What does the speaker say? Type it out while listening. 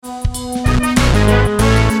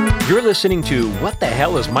You're listening to What the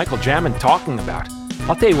Hell is Michael Jamin Talking About?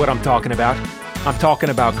 I'll tell you what I'm talking about. I'm talking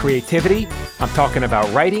about creativity, I'm talking about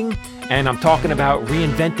writing, and I'm talking about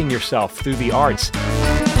reinventing yourself through the arts.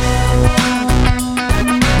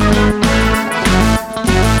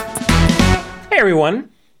 Hey everyone,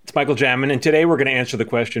 it's Michael Jamin, and today we're going to answer the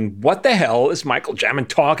question, what the hell is Michael Jamin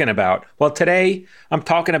talking about? Well, today I'm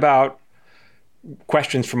talking about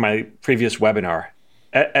questions from my previous webinar.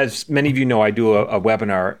 As many of you know, I do a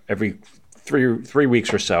webinar every three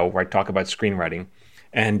weeks or so where I talk about screenwriting.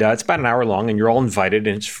 And it's about an hour long, and you're all invited,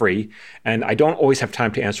 and it's free. And I don't always have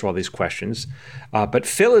time to answer all these questions. But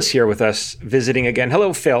Phil is here with us, visiting again.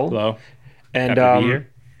 Hello, Phil. Hello. And happy to be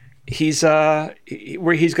here.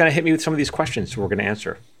 He's going to hit me with some of these questions we're going to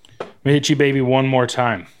answer. Let me hit you, baby, one more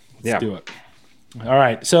time. Let's do it. All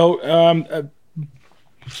right. So,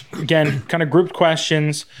 again, kind of grouped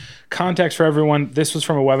questions. Context for everyone. This was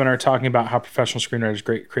from a webinar talking about how professional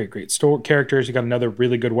screenwriters create great story characters. You got another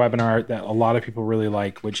really good webinar that a lot of people really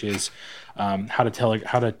like, which is how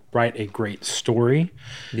to write a great story.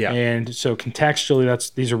 Yeah. And so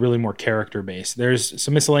contextually, these are really more character based. There's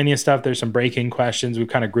some miscellaneous stuff. There's some break-in questions. We've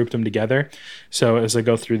kind of grouped them together. So as I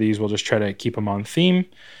go through these, we'll just try to keep them on theme.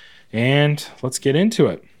 And let's get into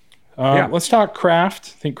it. Let's talk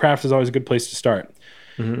craft. I think craft is always a good place to start.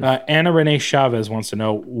 Mm-hmm. Anna Renee Chavez wants to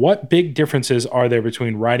know, what big differences are there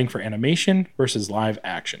between writing for animation versus live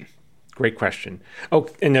action? Great question. Oh,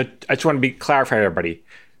 and I just want to clarify everybody.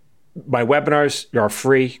 My webinars are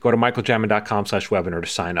free. Go to michaeljamin.com/webinar to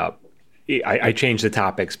sign up. I change the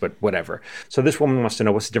topics, but whatever. So this woman wants to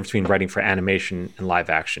know, what's the difference between writing for animation and live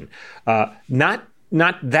action? Not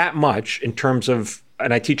that much in terms of,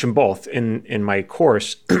 and I teach them both in my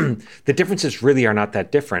course. The differences really are not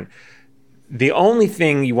that different. The only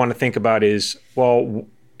thing you want to think about is, well,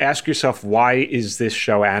 ask yourself, why is this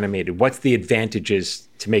show animated? What's the advantages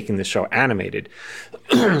to making this show animated?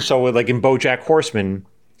 So like in BoJack Horseman,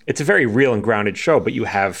 it's a very real and grounded show, but you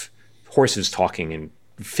have horses talking and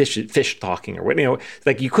fish talking, or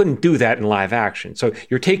like you couldn't do that in live action. So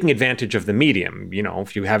you're taking advantage of the medium.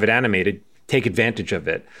 If you have it animated, take advantage of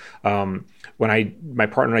it. When my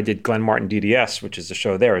partner and I did Glenn Martin DDS, which is the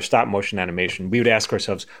show there, a stop motion animation, we would ask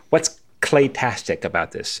ourselves, what's claytastic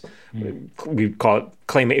about this? We call it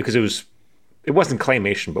claymation because it wasn't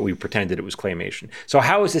claymation, but we pretended it was claymation. So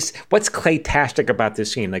how is this? What's claytastic about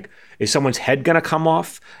this scene? Like, is someone's head gonna come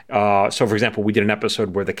off? So, for example, we did an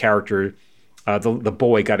episode where the character, the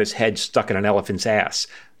boy, got his head stuck in an elephant's ass.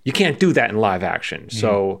 You can't do that in live action.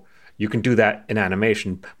 So you can do that in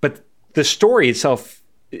animation. But the story itself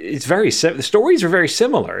is the stories are very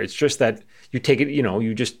similar. It's just that you take it.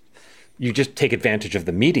 You just take advantage of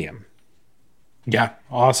the medium. Yeah,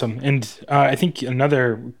 awesome. And I think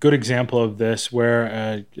another good example of this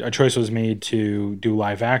where a choice was made to do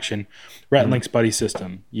live action, Rhett and Link's Buddy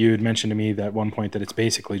System. You had mentioned to me that at one point that it's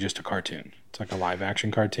basically just a cartoon. It's like a live action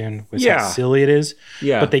cartoon with how silly it is.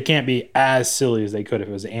 Yeah. But they can't be as silly as they could if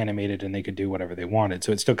it was animated and they could do whatever they wanted.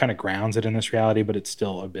 So it still kind of grounds it in this reality, but it's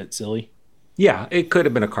still a bit silly. Yeah, it could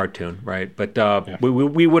have been a cartoon, right? But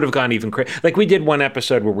we would have gone even crazy. Like we did one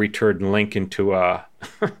episode where we turned Link into a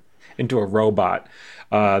robot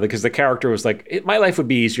because the character was like, my life would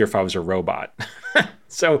be easier if I was a robot.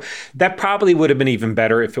 So that probably would have been even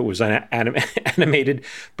better if it was animated.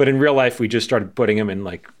 But in real life, we just started putting him in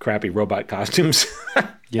like crappy robot costumes.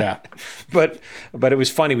 Yeah. But it was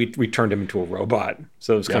funny. We turned him into a robot.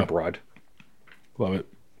 So it was kind of broad. Love it.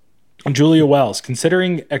 Julia Wells,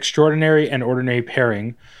 considering extraordinary and ordinary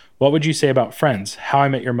pairing, what would you say about Friends, How I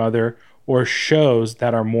Met Your Mother, or shows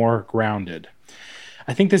that are more grounded?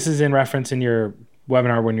 I think this is in reference in your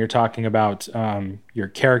webinar when you're talking about your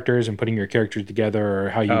characters and putting your characters together, or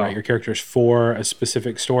how you write your characters for a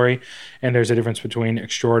specific story. And there's a difference between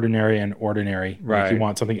extraordinary and ordinary. Right. Like you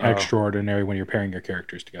want something extraordinary when you're pairing your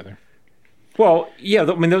characters together. Well, yeah,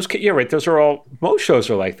 I mean, you're right. Those are all, most shows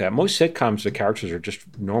are like that. Most sitcoms, the characters are just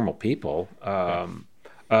normal people, it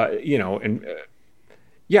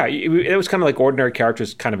was kind of like ordinary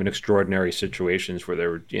characters kind of in extraordinary situations where they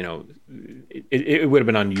were, it would have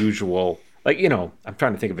been unusual. Like, I'm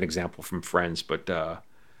trying to think of an example from Friends, but all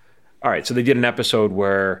right. So they did an episode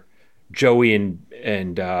where Joey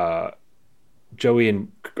and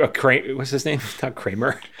what's his name? Not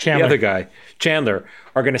Kramer. Chandler. The other guy, Chandler,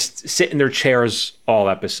 are going to sit in their chairs all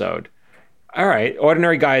episode. All right,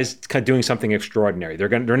 ordinary guys kind of doing something extraordinary. They're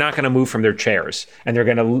not going to move from their chairs, and they're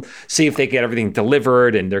going to see if they get everything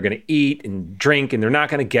delivered, and they're going to eat and drink, and they're not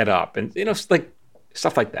going to get up, and like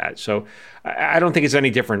stuff like that. So I don't think it's any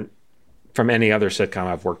different from any other sitcom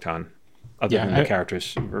I've worked on, other than the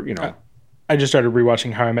characters. I just started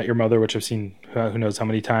rewatching How I Met Your Mother, which I've seen who knows how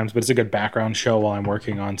many times, but it's a good background show while I'm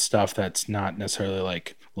working on stuff that's not necessarily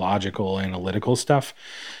like logical, analytical stuff.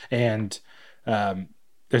 And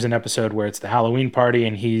there's an episode where it's the Halloween party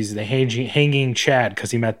and he's the hanging Chad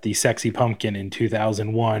because he met the sexy pumpkin in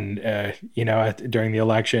 2001, during the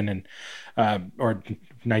election and or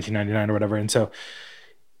 1999 or whatever. And so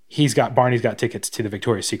Barney's got tickets to the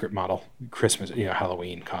Victoria's Secret model Christmas,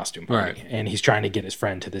 Halloween costume party. Right. And he's trying to get his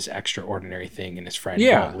friend to this extraordinary thing, and his friend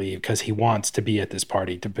won't leave because he wants to be at this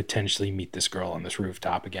party to potentially meet this girl on this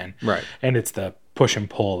rooftop again. Right. And it's the push and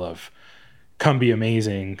pull of come be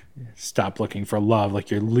amazing, stop looking for love,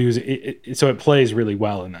 like you're losing. So it plays really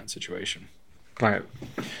well in that situation. Right.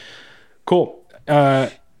 Cool.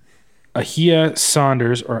 Ahia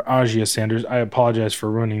Saunders, or Ajia Sanders, I apologize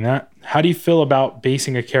for ruining that. How do you feel about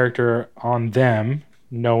basing a character on them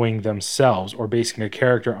knowing themselves, or basing a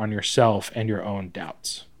character on yourself and your own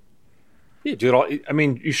doubts? Yeah, dude. I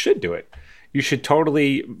mean, you should do it. You should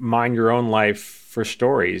totally mine your own life for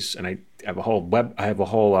stories. And I have a whole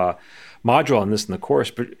module on this in the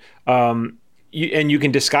course, but you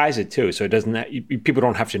can disguise it too, so it doesn't. People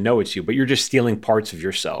don't have to know it's you, but you're just stealing parts of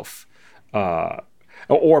yourself.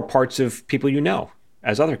 Or parts of people you know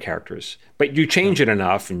as other characters. But you change it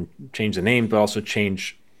enough and change the name, but also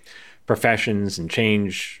change professions and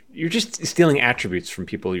you're just stealing attributes from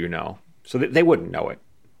people you know so that they wouldn't know it.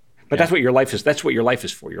 But that's what your life is. That's what your life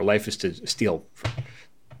is for. Your life is to steal,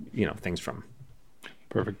 things from.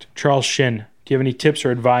 Perfect. Charles Shin, do you have any tips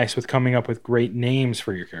or advice with coming up with great names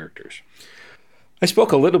for your characters? I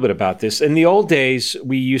spoke a little bit about this. In the old days,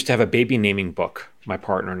 we used to have a baby naming book, my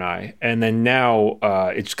partner and I, and then now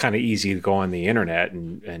it's kind of easy to go on the internet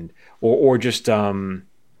or just when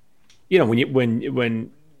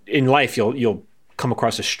in life you'll come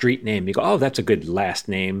across a street name, you go, oh, that's a good last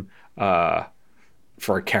name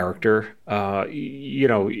for a character. I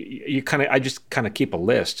just kind of keep a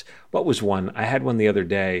list. What was one? I had one the other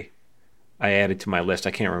day. I added to my list.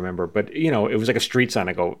 I can't remember, but it was like a street sign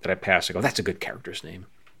that I passed. I go, that's a good character's name.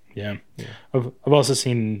 Yeah. I've also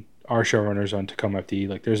seen our showrunners on Tacoma FD.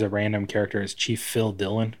 Like, there's a random character as Chief Phil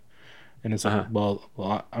Dillon, and it's like, well,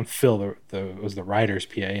 I'm Phil, was the writer's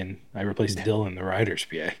PA, and I replaced Dillon, the writer's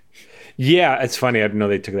PA. Yeah, it's funny. I didn't know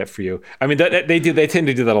they took that for you. I mean, they tend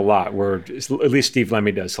to do that a lot. Where at least Steve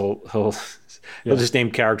Lemmy does. He'll just name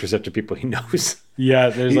characters after people he knows. Yeah,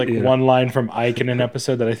 there's one line from Ike in an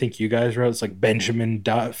episode that I think you guys wrote. It's like Benjamin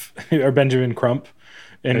Duff or Benjamin Crump,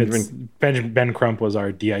 and Ben Crump was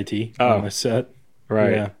our DIT on the set.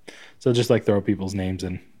 Right. Yeah. So just like throw people's names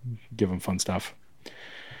and give them fun stuff.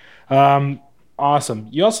 Awesome.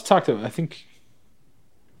 You also talked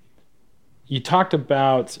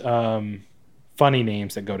about funny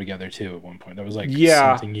names that go together too at one point. That was like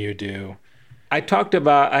something you do. I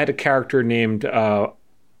had a character named,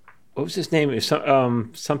 what was his name? It was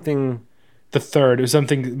something. The third. It was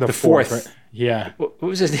something, the fourth. Right? Yeah. What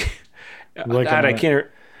was his name? God, I can't.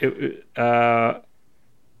 It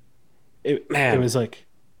was like,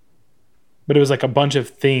 but it was like a bunch of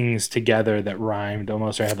things together that rhymed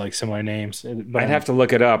almost, or had like similar names. But I'd have to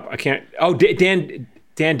look it up. I can't. Oh, Dan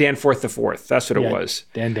Danforth IV. That's what it was.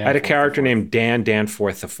 I had a character named Dan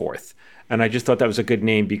Danforth IV, and I just thought that was a good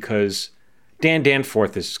name because Dan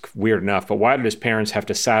Danforth is weird enough, but why did his parents have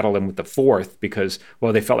to saddle him with the fourth? Because,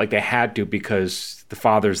 well, they felt like they had to because the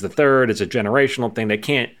father's the third. It's a generational thing. They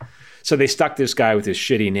can't. So they stuck this guy with his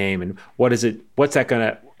shitty name. And what's that going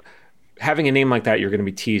to, having a name like that, you're going to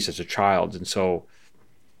be teased as a child.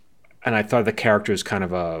 And I thought the character was kind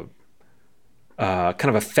of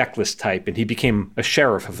a feckless type. And he became a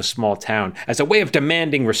sheriff of a small town as a way of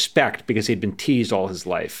demanding respect because he'd been teased all his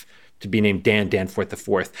life to be named Dan Danforth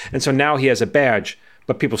IV. And so now he has a badge,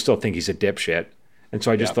 but people still think he's a dipshit. And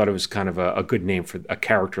so I just thought it was kind of a good name for a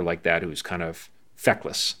character like that who's kind of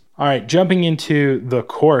feckless. All right, jumping into the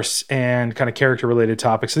course and kind of character-related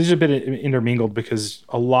topics. These are a bit intermingled because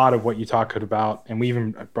a lot of what you talked about, and we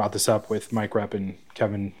even brought this up with Mike Repp and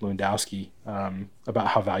Kevin Lewandowski about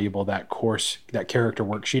how valuable that course, that character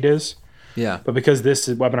worksheet is. Yeah. But because this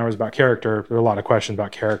webinar was about character, there are a lot of questions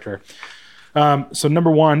about character. So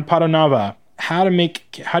number one, Padonava, how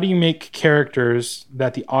do you make characters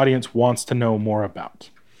that the audience wants to know more about?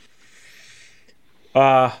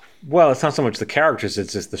 Well, it's not so much the characters;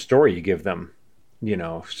 it's just the story you give them.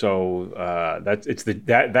 So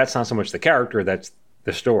that's not so much the character; that's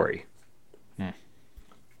the story. There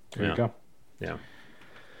you go. Yeah.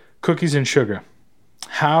 Cookies and sugar.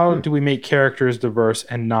 How do we make characters diverse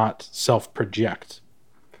and not self-project?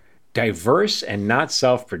 Diverse and not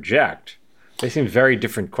self-project. They seem very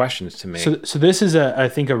different questions to me. So this is I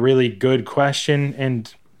think a really good question,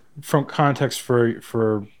 and from context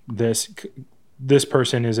for this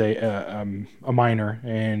person is a minor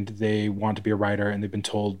and they want to be a writer, and they've been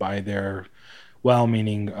told by their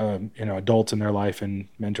well-meaning adults in their life and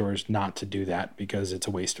mentors not to do that because it's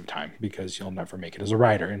a waste of time, because you'll never make it as a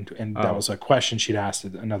writer. And that was a question she'd asked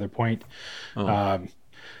at another point.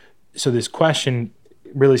 So this question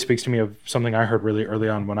really speaks to me of something I heard really early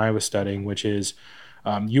on when I was studying, which is,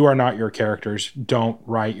 you are not your characters. Don't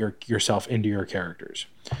write yourself into your characters,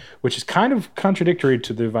 which is kind of contradictory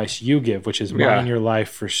to the advice you give, which is mine your life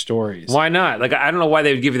for stories. Why not? Like, I don't know why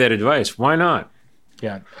they would give you that advice. Why not?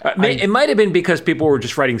 Yeah. It might have been because people were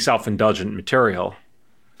just writing self-indulgent material.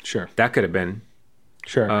 Sure. That could have been.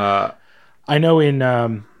 Sure. I know in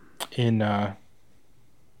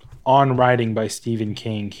On Writing by Stephen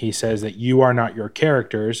King, he says that you are not your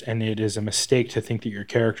characters, and it is a mistake to think that your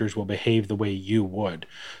characters will behave the way you would.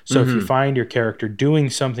 So if you find your character doing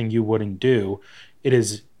something you wouldn't do, it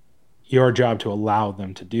is your job to allow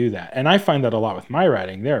them to do that. And I find that a lot with my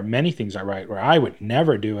writing. There are many things I write where I would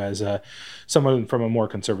never do as someone from a more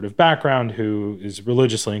conservative background who is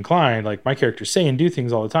religiously inclined. Like, my characters say and do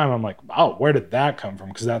things all the time. I'm like, oh, where did that come from?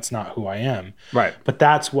 Because that's not who I am. Right. But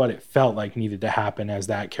that's what it felt like needed to happen as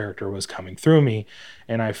that character was coming through me.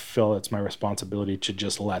 And I feel it's my responsibility to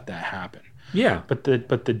just let that happen. Yeah. But the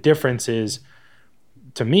difference is,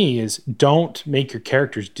 to me, is don't make your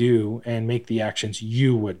characters do and make the actions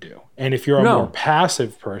you would do. And if you're a more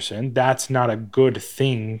passive person, that's not a good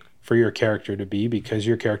thing for your character to be, because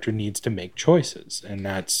your character needs to make choices. And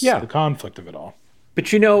that's the conflict of it all.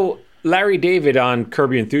 But Larry David on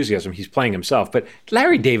Curb Your Enthusiasm, he's playing himself, but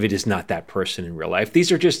Larry David is not that person in real life.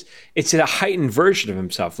 These are just, it's a heightened version of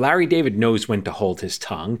himself. Larry David knows when to hold his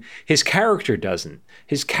tongue. His character doesn't.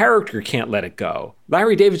 His character can't let it go.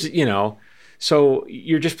 Larry David's, so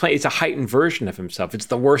you're just playing, it's a heightened version of himself. It's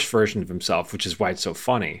the worst version of himself, which is why it's so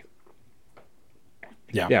funny.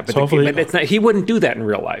 Yeah, but, but it's not, he wouldn't do that in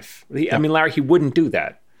real life. I mean, Larry, he wouldn't do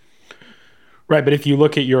that. Right, but if you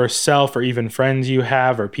look at yourself or even friends you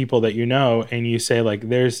have or people that you know, and you say, like,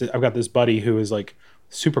 I've got this buddy who is like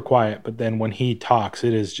super quiet, but then when he talks,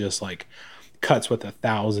 it is just like cuts with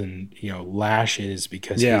 1,000 lashes,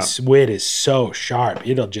 because his wit is so sharp,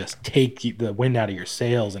 it'll just take the wind out of your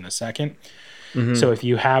sails in a second. So if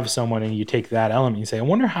you have someone and you take that element, you say, I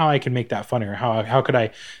wonder how I can make that funny, or how could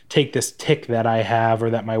I take this tick that I have or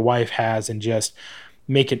that my wife has and just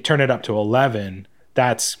turn it up to 11.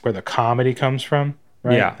 That's where the comedy comes from,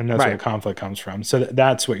 right? Yeah, and that's where the conflict comes from. So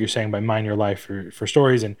that's what you're saying by mine your life for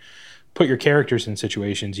stories, and put your characters in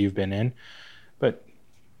situations you've been in, but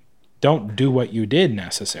don't do what you did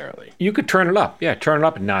necessarily. You could turn it up. Yeah, turn it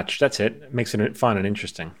up a notch. That's it. It makes it fun and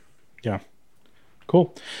interesting. Yeah.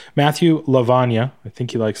 Cool. Matthew Lavagna, I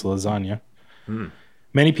think he likes lasagna.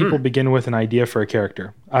 Many people begin with an idea for a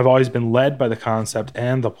character. I've always been led by the concept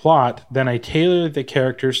and the plot, then I tailor the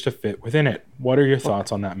characters to fit within it. What are your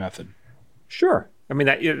thoughts on that method? Sure. I mean,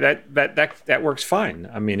 that works fine.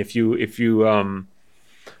 I mean, if you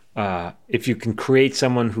can create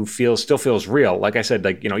someone who still feels real, like I said,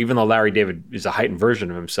 even though Larry David is a heightened version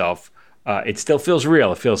of himself, it still feels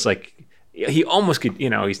real. It feels like he almost could,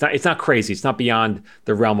 it's not crazy. It's not beyond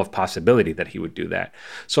the realm of possibility that he would do that.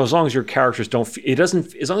 So as long as your characters as long as it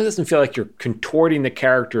doesn't feel like you're contorting the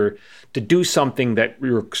character to do something that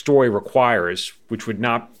your story requires, which would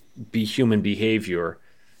not be human behavior.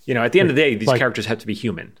 At the end of the day, these characters have to be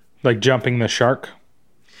human. Like jumping the shark?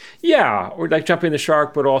 Yeah, or like jumping the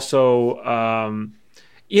shark, but also,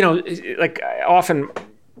 often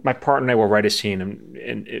my partner and I will write a scene,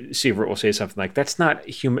 and Sievert will say something like, "That's not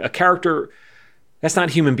human. A character. That's not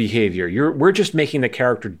human behavior. We're just making the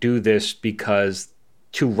character do this because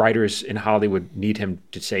two writers in Hollywood need him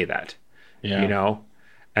to say that." Yeah.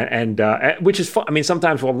 And which is fun. I mean,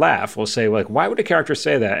 sometimes we'll laugh. We'll say, like, "Why would a character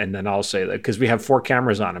say that?" And then I'll say that because we have 4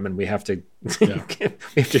 cameras on him, and we have to we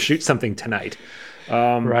have to shoot something tonight.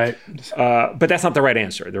 Right. But that's not the right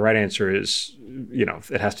answer. The right answer is,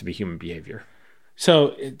 it has to be human behavior. So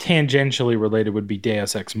tangentially related would be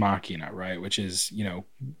Deus Ex Machina, right? Which is,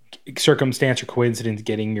 circumstance or coincidence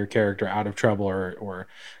getting your character out of trouble or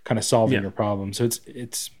kind of solving your problem. So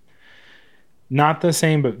it's not the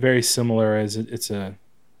same, but very similar, as it's a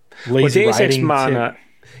lazy Deus Ex writing Machina.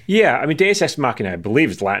 Yeah, I mean, Deus Ex Machina, I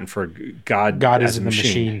believe, is Latin for God is in the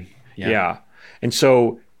machine. Yeah. And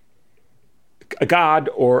so a god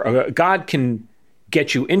can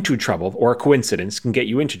get you into trouble, or a coincidence can get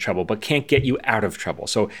you into trouble, but can't get you out of trouble.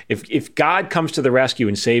 So if God comes to the rescue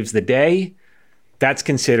and saves the day, that's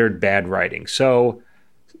considered bad writing. So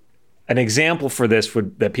an example for this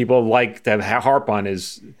that people like to harp on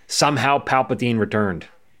is somehow Palpatine returned.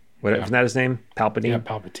 Isn't that his name? Palpatine? Yeah,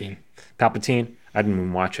 Palpatine. Palpatine. I didn't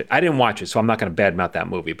even watch it. So I'm not going to badmouth that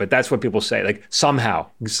movie. But that's what people say. Like somehow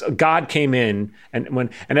God came in, and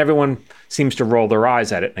everyone seems to roll their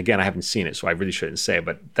eyes at it. Again, I haven't seen it, so I really shouldn't say.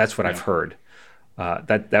 But that's what I've heard.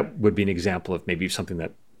 That would be an example of maybe something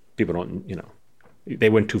that people don't. They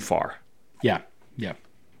went too far. Yeah.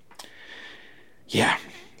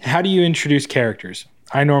 How do you introduce characters?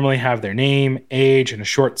 I normally have their name, age, and a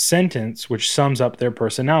short sentence which sums up their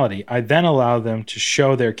personality. I then allow them to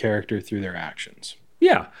show their character through their actions.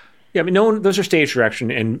 Yeah. I mean, those are stage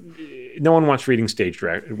direction, and no one wants to read stage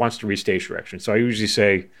direction. So I usually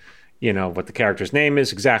say, what the character's name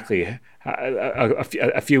is exactly,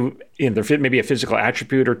 a few, maybe a physical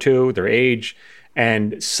attribute or two, their age,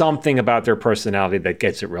 and something about their personality that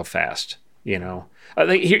gets it real fast.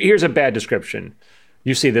 Here's a bad description.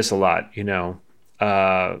 You see this a lot.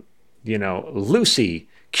 Lucy,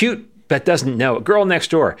 cute but doesn't know it. Girl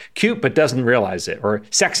next door, cute but doesn't realize it, or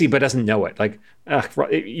sexy but doesn't know it. Like, how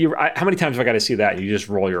many times have I got to see that? You just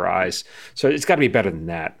roll your eyes. So it's got to be better than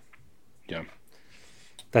that. Yeah,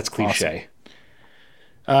 that's cliche.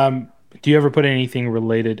 Awesome. Do you ever put anything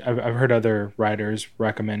related? I've heard other writers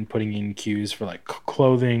recommend putting in cues for like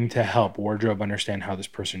clothing to help wardrobe understand how this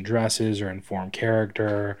person dresses or inform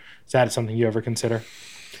character. Is that something you ever consider?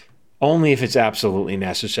 Only if it's absolutely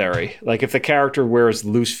necessary. Like if the character wears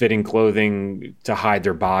loose-fitting clothing to hide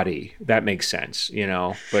their body, that makes sense,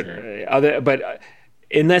 But sure. But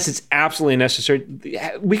unless it's absolutely necessary,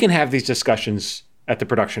 we can have these discussions at the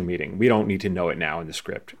production meeting. We don't need to know it now in the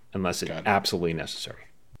script unless it's absolutely necessary.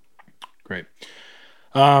 Great.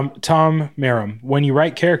 Tom Merrim, when you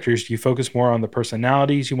write characters, do you focus more on the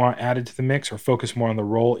personalities you want added to the mix, or focus more on the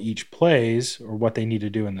role each plays or what they need to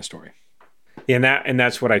do in the story? Yeah, and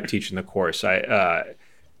that's what I teach in the course.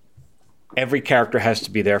 Every character has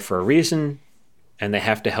to be there for a reason, and they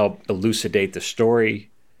have to help elucidate the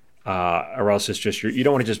story, or else it's just you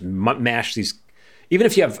don't want to just mash these. Even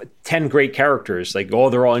if you have 10 great characters, like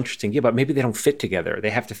they're all interesting, but maybe they don't fit together. They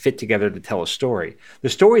have to fit together to tell a story. The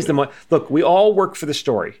story is look. We all work for the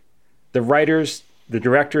story. The writers, the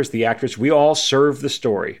directors, the actors. We all serve the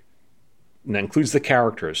story, and that includes the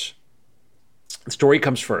characters. The story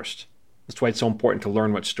comes first. That's why it's so important to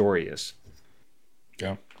learn what story is.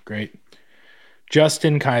 Yeah, great.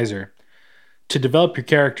 Justin Kaiser. To develop your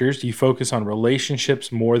characters, do you focus on relationships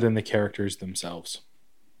more than the characters themselves?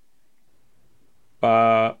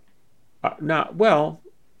 More.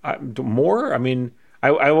 I mean,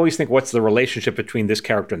 I always think, what's the relationship between this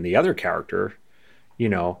character and the other character?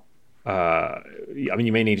 I mean,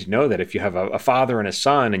 you may need to know that if you have a father and a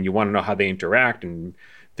son, and you want to know how they interact, and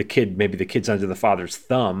maybe the kid's under the father's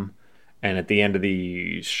thumb. And at the end of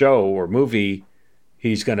the show or movie,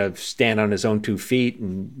 he's going to stand on his own 2 feet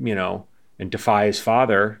and defy his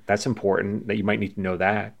father. That's important. That you might need to know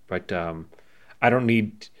that. But I don't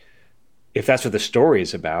need. If that's what the story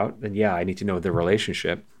is about, then I need to know the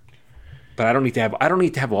relationship. But I don't need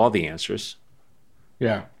to have all the answers.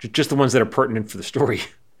 Yeah, just the ones that are pertinent for the story.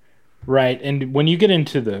 Right. And when you get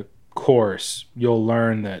into the course, you'll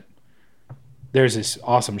learn that there's this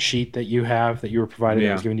awesome sheet that you have that you were provided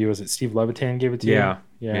that was given to you. Was it Steve Levitan gave it to you?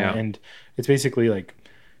 Yeah. And it's basically like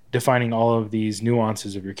defining all of these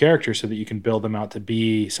nuances of your character so that you can build them out to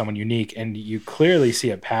be someone unique. And you clearly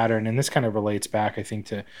see a pattern. And this kind of relates back, I think,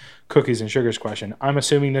 to Cookies and Sugar's question. I'm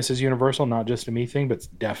assuming this is universal, not just a me thing, but it's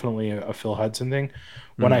definitely a Phil Hudson thing.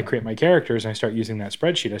 When I create my characters and I start using that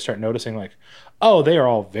spreadsheet, I start noticing like, oh, they are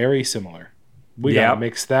all very similar. We got to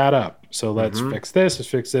mix that up. So let's fix this, let's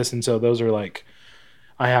fix this. And so those are like,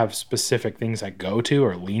 I have specific things I go to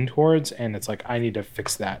or lean towards, and it's like, I need to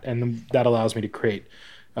fix that. And that allows me to create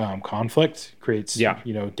conflict, creates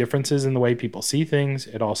differences in the way people see things.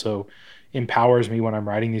 It also empowers me when I'm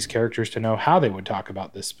writing these characters to know how they would talk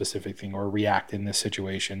about this specific thing or react in this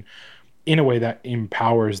situation in a way that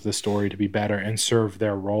empowers the story to be better and serve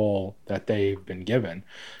their role that they've been given.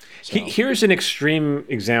 So. Here's an extreme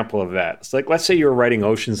example of that. It's like, let's say you're writing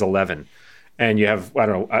Ocean's 11 and you have, I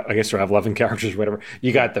don't know, I guess you have 11 characters or whatever.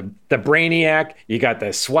 You got the brainiac, you got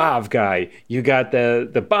the suave guy, you got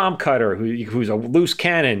the bomb cutter who's a loose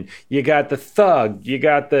cannon, you got the thug, you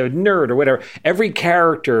got the nerd or whatever. Every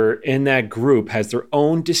character in that group has their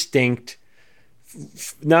own distinct,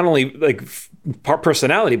 not only like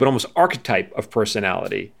personality, but almost archetype of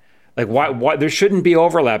personality. Like why there shouldn't be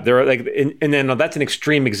overlap. There are like, and then that's an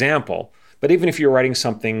extreme example. But even if you're writing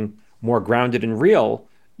something more grounded and real,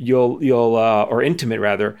 you'll or intimate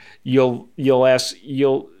rather, you'll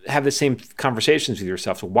have the same conversations with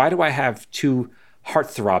yourself. So why do I have two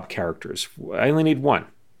heartthrob characters? I only need one.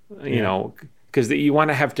 You know, because you want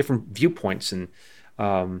to have different viewpoints and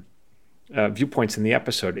viewpoints in the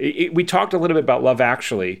episode. We talked a little bit about Love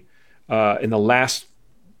Actually in the last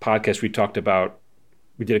podcast.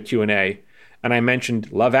 We did a Q&A, and I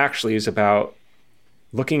mentioned Love Actually is about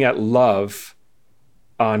looking at love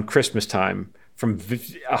on Christmas time from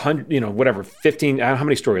 100, 15, how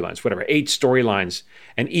many storylines, 8 storylines,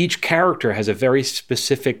 and each character has a very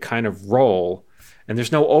specific kind of role, and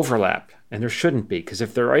there's no overlap, and there shouldn't be, because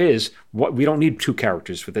if there is, we don't need 2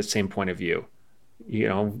 characters with that same point of view.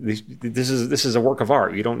 This is a work of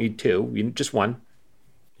art. You don't need 2, you need just 1.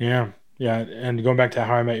 Yeah, and going back to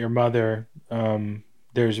How I Met Your Mother,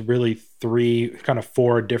 there's really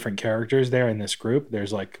 4 different characters there in this group.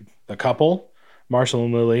 There's like the couple, Marshall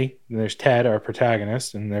and Lily, and there's Ted, our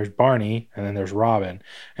protagonist, and there's Barney, and then there's Robin,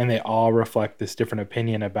 and they all reflect this different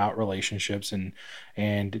opinion about relationships and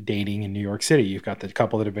dating in New York City. You've got the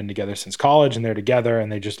couple that have been together since college, and they're together,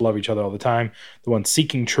 and they just love each other all the time. The one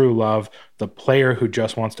seeking true love, the player who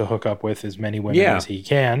just wants to hook up with as many women as he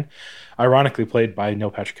can, ironically played by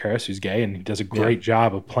Neil Patrick Harris, who's gay, and he does a great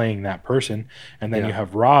job of playing that person. And then you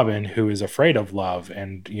have Robin, who is afraid of love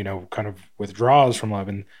and, kind of withdraws from love,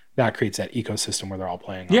 and that creates that ecosystem where they're all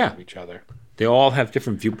playing off of each other. They all have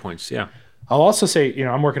different viewpoints, yeah. I'll also say,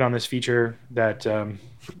 I'm working on this feature that I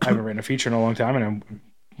haven't written a feature in a long time, and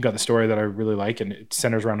I've got the story that I really like, and it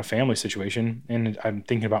centers around a family situation. And I'm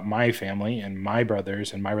thinking about my family and my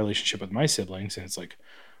brothers and my relationship with my siblings. And it's like,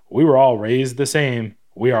 we were all raised the same.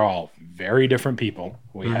 We are all very different people.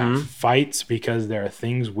 We have fights because there are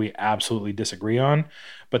things we absolutely disagree on.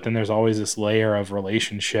 But then there's always this layer of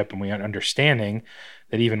relationship and we understanding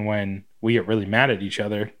that even when we get really mad at each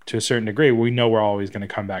other to a certain degree, we know we're always going to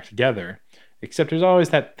come back together. Except there's always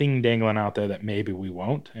that thing dangling out there that maybe we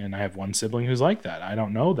won't. And I have one sibling who's like that. I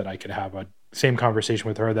don't know that I could have a same conversation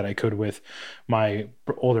with her that I could with my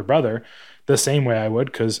older brother the same way I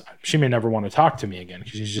would, because she may never want to talk to me again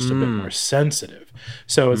because she's just a bit more sensitive.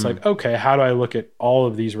 So it's like, okay, how do I look at all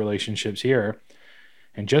of these relationships here?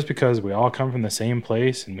 And just because we all come from the same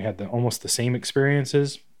place and we had almost the same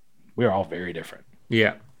experiences, we are all very different.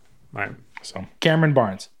 Yeah. Right. So Cameron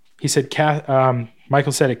Barnes, he said,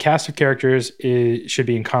 Michael said a cast of characters should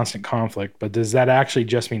be in constant conflict, but does that actually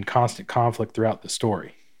just mean constant conflict throughout the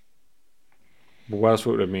story? What else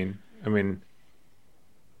would it mean?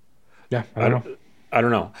 Yeah, I don't know. I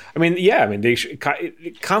don't know. They should, conflict.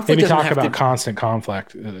 Maybe doesn't talk have about constant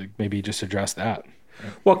conflict. Maybe just address that.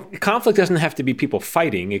 Well, conflict doesn't have to be people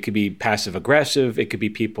fighting. It could be passive aggressive. It could be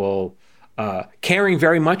people caring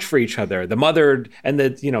very much for each other. The mother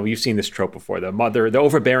and you've seen this trope before. The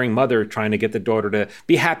overbearing mother trying to get the daughter to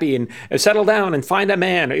be happy and settle down and find a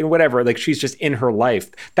man, whatever. Like she's just in her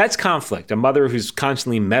life. That's conflict. A mother who's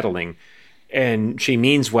constantly meddling, and she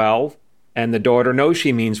means well, and the daughter knows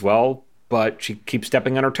she means well, but she keeps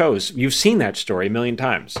stepping on her toes. You've seen that story a million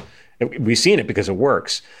times. We've seen it because it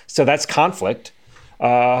works. So that's conflict.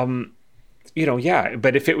 But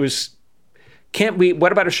if it was,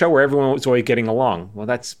 what about a show where everyone was always getting along? Well,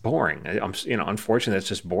 that's boring. Unfortunately, that's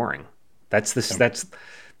just boring. That's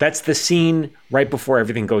the scene right before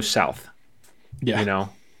everything goes south. Yeah.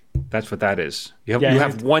 That's what that is. You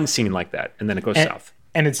have one scene like that, and then it goes south.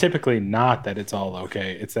 And it's typically not that it's all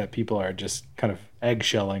okay. It's that people are just kind of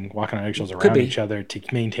eggshelling, walking on eggshells around each other to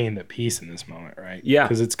maintain the peace in this moment, right? Yeah.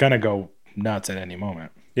 Because it's going to go nuts at any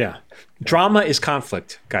moment. Yeah. Drama is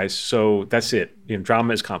conflict, guys. So that's it.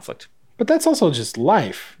 Drama is conflict. But that's also just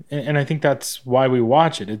life. And I think that's why we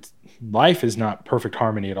watch it. Life is not perfect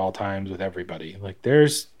harmony at all times with everybody. Like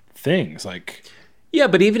there's things like... Yeah,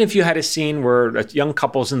 but even if you had a scene where a young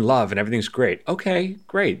couple's in love and everything's great, okay,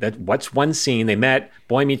 great. What's one scene? They met,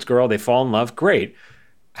 boy meets girl, they fall in love, great.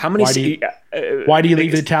 How many? Why do you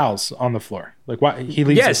leave the towels on the floor? Like why he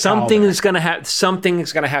leaves? Yeah, something is gonna have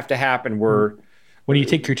to happen. Where when you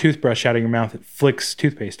take your toothbrush out of your mouth, it flicks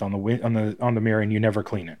toothpaste on the mirror, and you never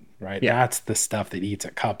clean it. Right? Yeah. That's the stuff that eats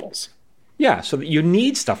at couples. Yeah, so you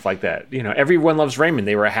need stuff like that. Everyone Loves Raymond.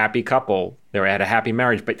 They were a happy couple. They had a happy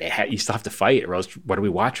marriage, but you still have to fight, or else what are we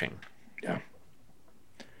watching? Yeah.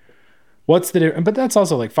 What's the difference? But that's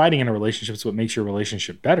also like fighting in a relationship is what makes your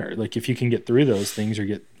relationship better. Like if you can get through those things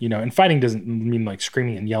or and fighting doesn't mean like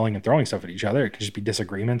screaming and yelling and throwing stuff at each other. It could just be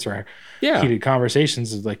disagreements or heated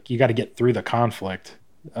conversations. Is like you got to get through the conflict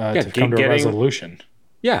to come to a resolution.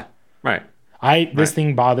 Yeah, right. This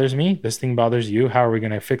thing bothers me. This thing bothers you. How are we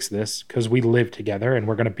going to fix this? Because we live together and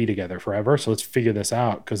we're going to be together forever. So let's figure this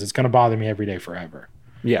out because it's going to bother me every day forever.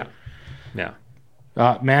 Yeah. Yeah.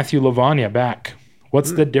 Matthew Lavagna back.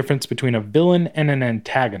 What's the difference between a villain and an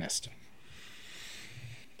antagonist?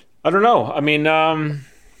 I don't know. A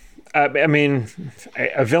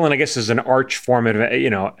villain, I guess, is an arch form of,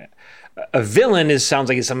 A villain sounds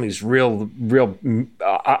like it's something who's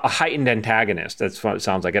a heightened antagonist. That's what it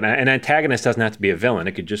sounds like. And an antagonist doesn't have to be a villain.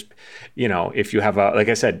 It could just, if you have like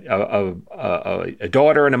I said, a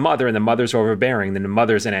daughter and a mother, and the mother's overbearing, then the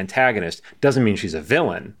mother's an antagonist. Doesn't mean she's a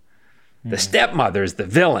villain. The stepmother's the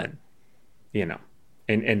villain,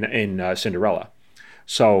 in Cinderella.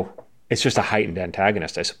 So it's just a heightened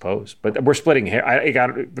antagonist, I suppose. But we're splitting hair. I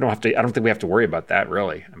don't think we have to worry about that,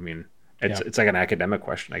 really. I mean, it's like an academic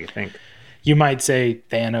question, I think. You might say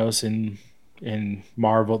Thanos in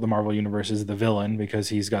Marvel, the Marvel universe, is the villain because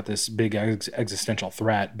he's got this big existential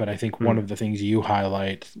threat. But I think one of the things you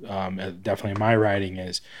highlight, definitely in my writing,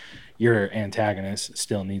 is your antagonist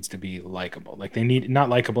still needs to be likable. Like they need, not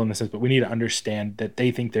likable in the sense, but we need to understand that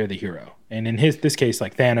they think they're the hero. And in this case,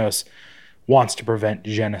 like Thanos wants to prevent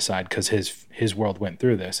genocide because his world went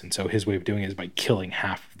through this, and so his way of doing it is by killing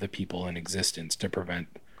half of the people in existence to prevent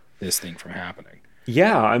this thing from happening.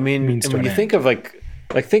 Yeah, I mean, and when you think of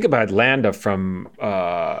think about Landa from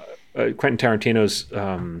Quentin Tarantino's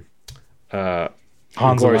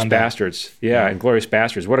Inglourious Bastards. Yeah, Inglourious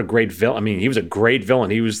Bastards. What a great villain! I mean, he was a great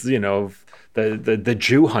villain. He was, the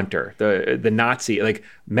Jew hunter, the Nazi. Like,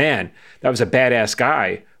 man, that was a badass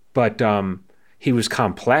guy, but he was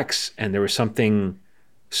complex, and there was something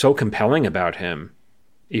so compelling about him,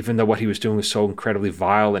 even though what he was doing was so incredibly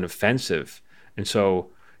vile and offensive. And so,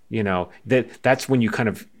 that's when you kind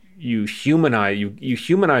of you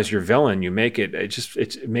humanize your villain. You make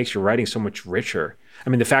it makes your writing so much richer. I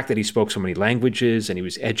mean, the fact that he spoke so many languages and he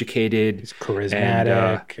was educated, he's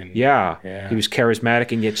charismatic, he was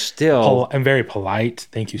charismatic and yet still and very polite.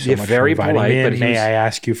 Thank you so much very for inviting polite, me in. but May I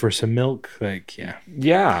ask you for some milk?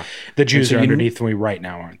 Yeah. The Jews are underneath me right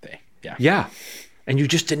now, aren't they? Yeah. And you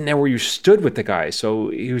just didn't know where you stood with the guy. So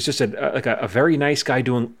he was just a very nice guy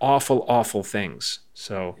doing awful, awful things.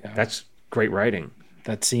 So that's great writing.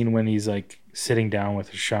 That scene when he's like sitting down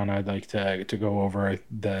with Shauna, like to go over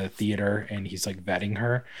the theater, and he's like vetting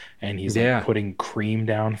her, and he's like putting cream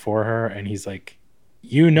down for her, and he's like,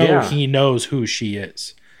 he knows who she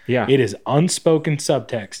is. Yeah, it is unspoken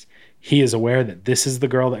subtext. He is aware that this is the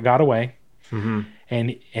girl that got away. Mm-hmm.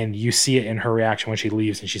 And you see it in her reaction when she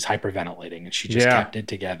leaves and she's hyperventilating and she just kept it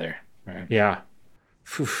together. Right? Yeah.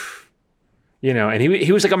 And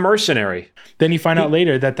he was like a mercenary. Then you find out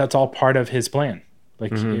later that that's all part of his plan.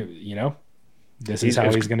 Like, this is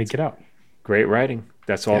how he's going to get out. Great writing.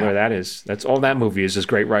 That's all that is. That's all that movie is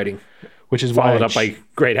great writing. Which is followed up by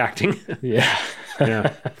great acting. Yeah.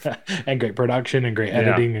 And great production and great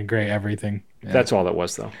editing and great everything. Yeah. That's all that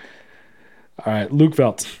was, though. All right, Luke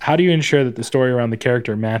Veltz, how do you ensure that the story around the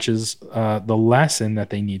character matches the lesson that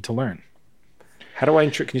they need to learn? How do I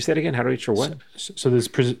ensure? Can you say it again? How do I ensure what? So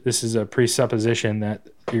this is a presupposition that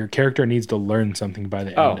your character needs to learn something by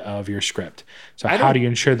the end of your script. So how do you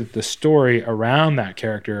ensure that the story around that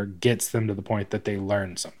character gets them to the point that they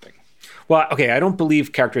learn something? Well, okay, I don't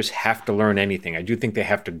believe characters have to learn anything. I do think they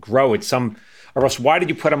have to grow at some, or else why did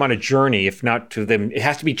you put them on a journey if not to them? It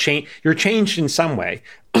has to be changed. You're changed in some way.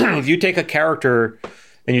 If you take a character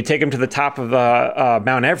and you take them to the top of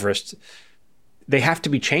Mount Everest, they have to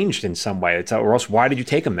be changed in some way. Or else why did you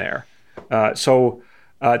take them there? So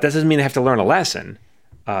that doesn't mean they have to learn a lesson.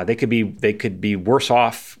 They could be worse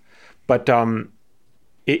off. But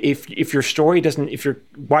if your story doesn't,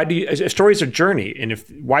 a story is a journey, and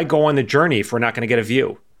why go on the journey if we're not going to get a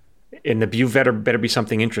view? And the view better be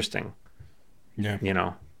something interesting.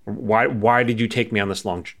 Yeah. Why did you take me on this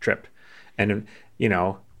long trip? And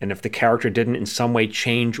and if the character didn't in some way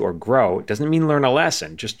change or grow, it doesn't mean learn a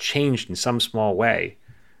lesson, just changed in some small way.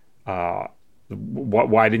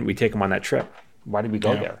 Why didn't we take him on that trip? Why did we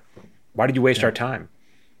go there? Why did you waste our time?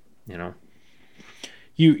 And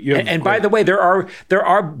by the way, there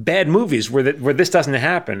are bad movies where this doesn't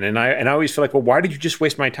happen, and I always feel like, well, why did you just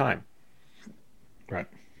waste my time? Right.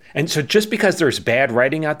 And so just because there's bad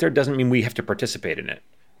writing out there doesn't mean we have to participate in it.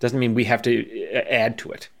 Doesn't mean we have to add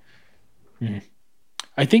to it. Mm.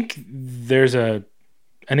 I think there's an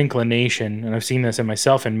inclination, and I've seen this in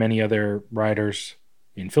myself and many other writers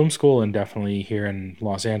in film school and definitely here in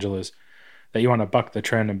Los Angeles, that you want to buck the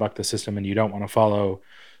trend and buck the system, and you don't want to follow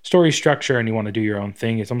story structure and you want to do your own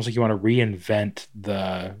thing. It's almost like you want to reinvent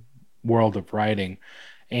the world of writing,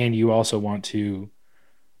 and you also want to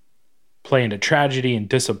play into tragedy and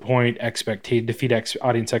disappoint, defeat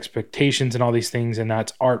audience expectations and all these things, and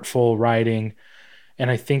that's artful writing.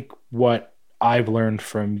 And I think what I've learned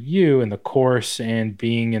from you in the course and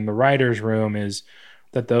being in the writer's room is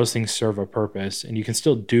that those things serve a purpose, and you can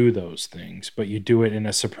still do those things, but you do it in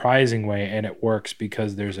a surprising way, and it works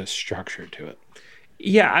because there's a structure to it.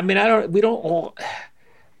 Yeah, I mean,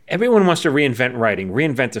 everyone wants to reinvent writing,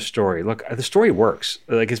 reinvent the story. Look, the story works.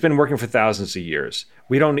 Like, it's been working for thousands of years.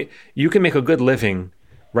 You can make a good living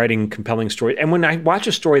writing compelling story. And when I watch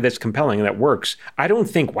a story that's compelling and that works, I don't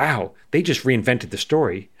think, wow, they just reinvented the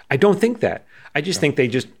story. I don't think that. I just think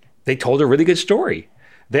they told a really good story.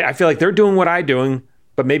 I feel like they're doing what I'm doing,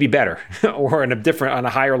 but maybe better or on a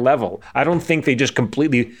higher level. I don't think they just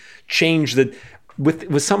completely changed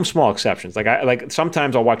with some small exceptions. Like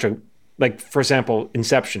sometimes I'll watch for example,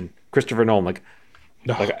 Inception, Christopher Nolan.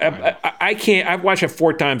 I can't. I've watched it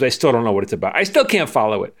 4 times. I still don't know what it's about. I still can't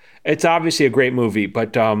follow it. It's obviously a great movie,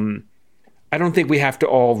 but I don't think we have to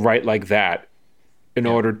all write like that in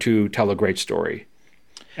order to tell a great story.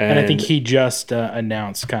 And I think he just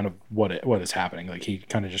announced kind of what is happening. Like, he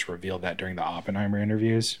kind of just revealed that during the Oppenheimer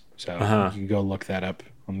interviews. So you can go look that up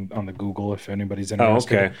on the Google if anybody's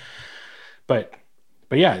interested. Oh, okay. But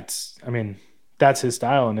yeah, that's his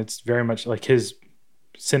style, and it's very much like his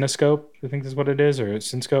Cinescope, I think is what it is, or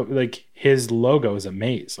Cinescope. Like, his logo is a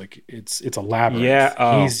maze. Like, it's a labyrinth.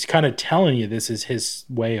 Yeah, he's kind of telling you this is his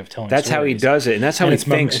way of telling. That's stories. how he does it, and that's how he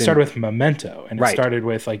thinks. It started with Memento, and it started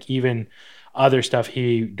with like even other stuff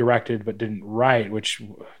he directed but didn't write, which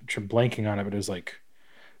I'm blanking on it, but it's like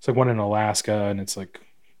one in Alaska, and it's like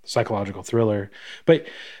psychological thriller. But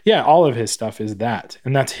yeah, all of his stuff is that,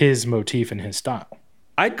 and that's his motif and his style.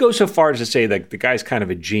 I'd go so far as to say that the guy's kind of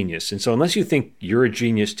a genius. And so unless you think you're a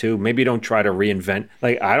genius too, maybe don't try to reinvent.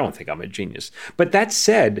 Like, I don't think I'm a genius. But that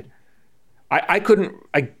said, I couldn't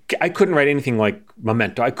write anything like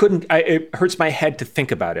Memento. It hurts my head to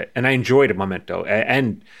think about it. And I enjoyed Memento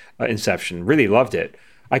and Inception. Really loved it.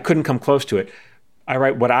 I couldn't come close to it.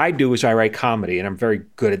 What I do is I write comedy, and I'm very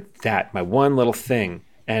good at that. My one little thing.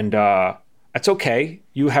 And that's okay.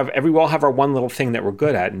 We all have our one little thing that we're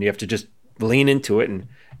good at, and you have to just lean into it,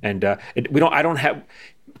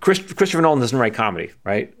 Christopher Nolan doesn't write comedy,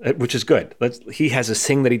 right? Which is good. He has this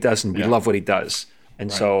thing that he does, and we love what he does.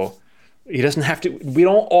 And so he doesn't have to. We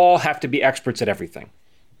don't all have to be experts at everything.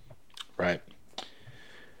 Right.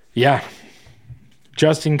 Yeah.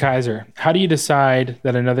 Justin Kaiser, how do you decide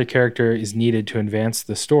that another character is needed to advance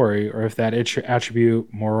the story, or if that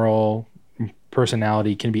attribute, moral,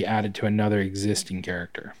 personality can be added to another existing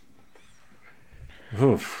character?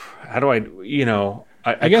 Oof. How do I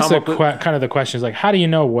guess kind of the question is like, how do you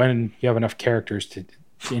know when you have enough characters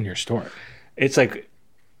in your story? It's like,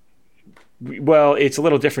 well, it's a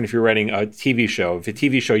little different if you're writing a TV show. If a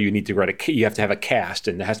TV show, you have to have a cast,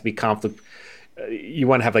 and there has to be conflict. You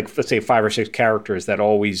want to have, like, let's say 5 or 6 characters that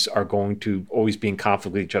always are going to always be in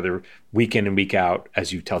conflict with each other week in and week out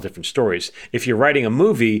as you tell different stories. If you're writing a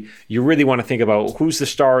movie, you really want to think about who's the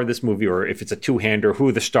star of this movie, or if it's a two-hander, who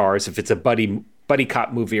are the stars. If it's a buddy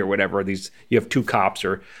cop movie or whatever, you have 2 cops,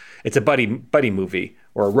 or it's a buddy movie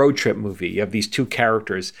or a road trip movie. You have these 2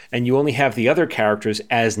 characters, and you only have the other characters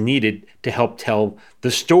as needed to help tell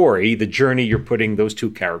the story, the journey you're putting those 2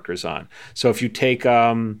 characters on. So if you take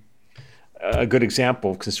a good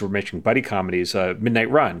example, since we're mentioning buddy comedies, Midnight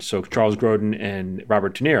Run. So Charles Grodin and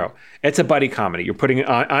Robert De Niro. It's a buddy comedy. You're putting it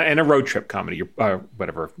on, and a road trip comedy.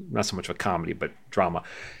 Whatever, not so much of a comedy, but drama.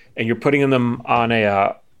 And you're putting them on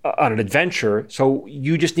an adventure. So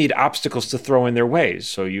you just need obstacles to throw in their ways.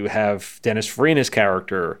 So you have Dennis Farina's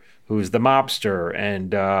character, who's the mobster,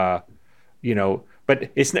 and But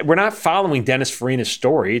we're not following Dennis Farina's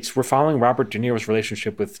story. We're following Robert De Niro's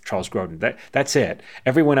relationship with Charles Grodin. That's it.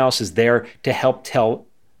 Everyone else is there to help tell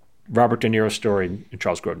Robert De Niro's story and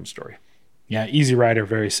Charles Grodin's story. Yeah, Easy Rider,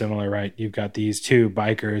 very similar, right? You've got these 2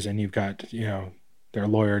 bikers, and you've got their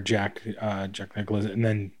lawyer Jack Nicholas, and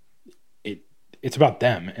then it's about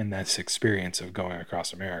them and this experience of going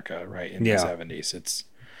across America, right, in the 70s. It's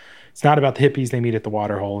not about the hippies they meet at the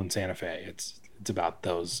water hole in Santa Fe. It's about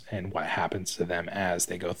those and what happens to them as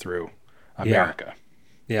they go through America.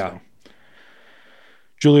 Yeah. So,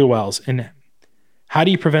 Julia Wells, and how do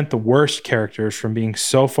you prevent the worst characters from being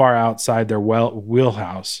so far outside their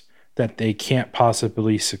wheelhouse that they can't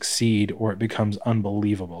possibly succeed, or it becomes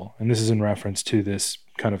unbelievable? And this is in reference to this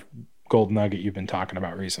kind of gold nugget you've been talking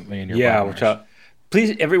about recently in your webinars.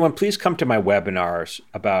 Please come to my webinars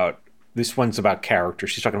about, this one's about character.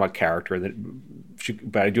 She's talking about character,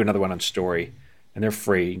 but I do another one on story. And they're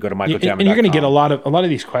free. You can go to michaeljamin.com. And you're going to get a lot of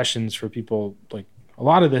these questions for people. Like, a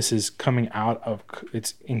lot of this is coming out of,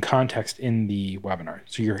 it's in context in the webinar.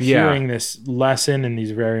 So you're hearing this lesson and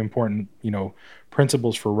these very important,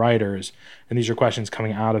 principles for writers. And these are questions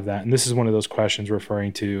coming out of that. And this is one of those questions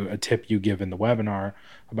referring to a tip you give in the webinar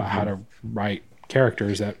about how to write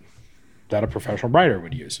characters that a professional writer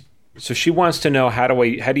would use. So she wants to know how do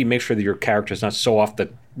you make sure that your character is not so off the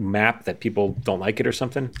map that people don't like it or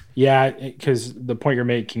something? Yeah, because the point you're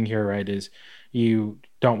making here, right, is you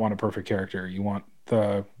don't want a perfect character. You want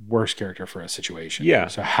the worst character for a situation. Yeah.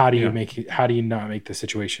 So how do you how do you not make the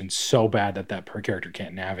situation so bad that per character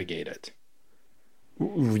can't navigate it?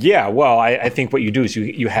 Yeah, well, I think what you do is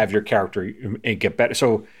you have your character and get better.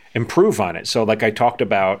 So improve on it. So like I talked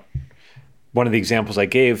about, one of the examples I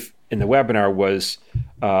gave in the webinar was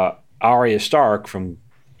Arya Stark from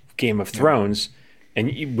Game of Thrones,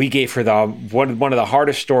 and we gave her one of the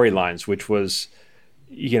hardest storylines, which was,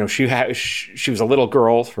 she was a little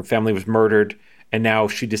girl, her family was murdered, and now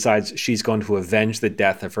she decides she's going to avenge the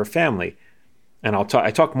death of her family. And I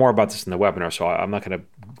talk more about this in the webinar, so I'm not going to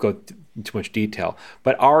go into much detail.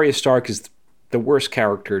 But Arya Stark is the worst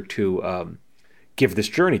character to give this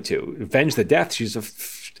journey to. Avenge the death. She's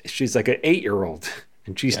like an 8-year-old,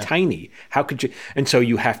 and she's tiny. How could you? And so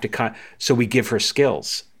you have to. So we give her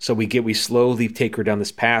skills. So we slowly take her down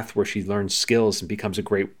this path where she learns skills and becomes a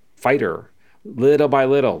great fighter, little by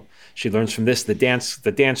little. She learns from this the dance.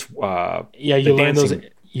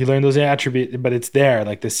 You learn those attributes, but it's there.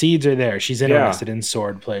 Like the seeds are there. She's interested in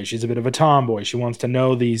sword play. She's a bit of a tomboy. She wants to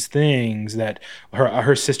know these things that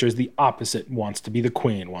her sister is the opposite. Wants to be the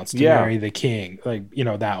queen. Wants to marry the king. Like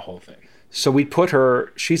that whole thing. So we put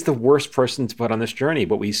her. She's the worst person to put on this journey,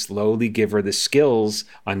 but we slowly give her the skills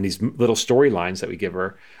on these little storylines that we give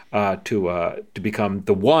her to become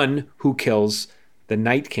the one who kills the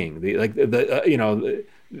Night King.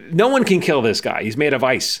 No one can kill this guy. He's made of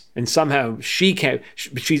ice. And somehow she can't,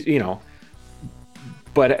 she's,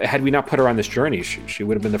 but had we not put her on this journey, she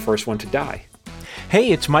would have been the first one to die.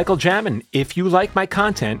 Hey, it's Michael Jamin. If you like my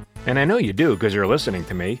content, and I know you do because you're listening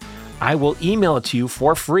to me, I will email it to you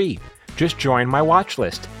for free. Just join my watch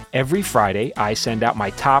list. Every Friday, I send out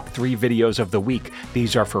my top 3 videos of the week.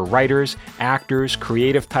 These are for writers, actors,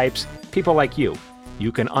 creative types, people like you.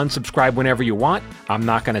 You can unsubscribe whenever you want. I'm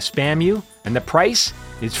not going to spam you. And the price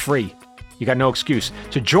is free. You got no excuse.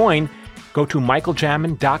 To join, go to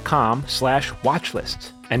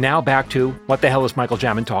michaeljamin.com/watchlist. And now back to what the hell is Michael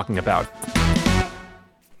Jamin talking about?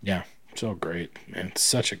 Yeah, so great, man. It's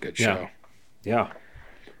such a good show. Yeah.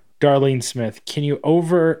 Darlene Smith, can you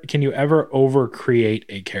ever overcreate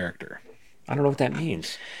a character? I don't know what that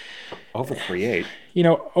means. Overcreate.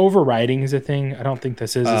 Overwriting is a thing. I don't think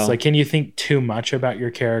this is. It's like, can you think too much about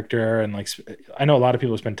your character? And like, I know a lot of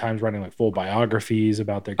people spend time writing like full biographies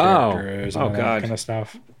about their characters and that kind of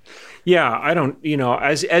stuff. Yeah, I don't.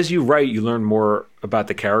 As you write, you learn more about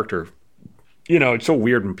the character. It's so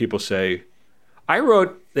weird when people say,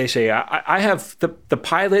 They say I have the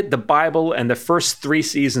pilot, the Bible, and the first 3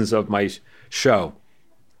 seasons of my show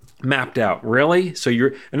mapped out. Really? So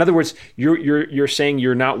in other words, you're saying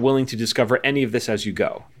you're not willing to discover any of this as you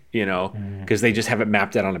go, because they just have it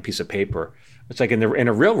mapped out on a piece of paper. It's like in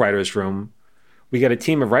a real writer's room, we got a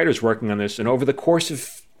team of writers working on this, and over the course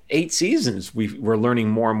of 8 seasons, we're learning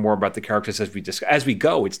more and more about the characters as we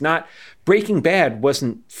go. It's not Breaking Bad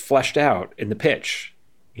wasn't fleshed out in the pitch.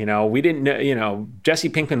 We didn't know. Jesse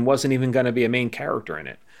Pinkman wasn't even going to be a main character in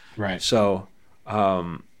it. Right. So.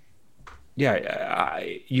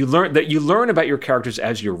 You learn about your characters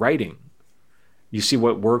as you're writing. You see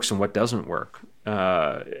what works and what doesn't work.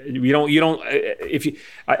 I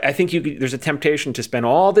think there's a temptation to spend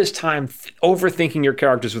all this time overthinking your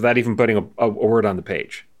characters without even putting a word on the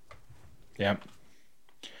page. Yeah.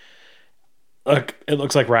 Look, it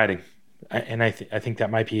looks like writing, and I think that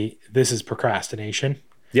might be. This is procrastination.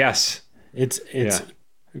 Yes. It's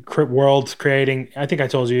world creating. I think I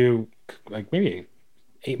told you like maybe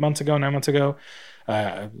 9 months ago,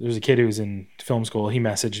 there's a kid who's in film school. He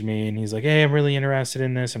messaged me and he's like, hey, I'm really interested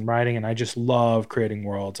in this and writing, and I just love creating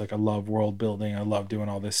worlds. Like I love world building. I love doing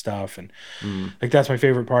all this stuff. And like, that's my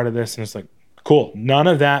favorite part of this. And it's like, cool. None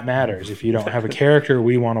of that matters if you don't have a character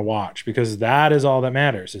we want to watch, because that is all that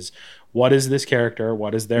matters is what is this character?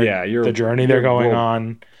 What is the journey they're going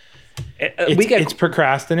on? It's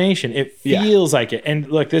procrastination. It feels like it. And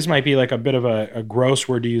look, this might be like a bit of a gross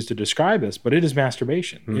word to use to describe this, but it is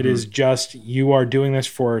masturbation. Mm-hmm. It is just, you are doing this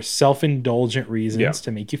for self-indulgent reasons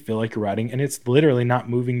to make you feel like you're writing. And it's literally not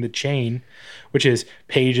moving the chain, which is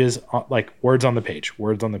pages, like words on the page,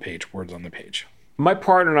 words on the page, words on the page. My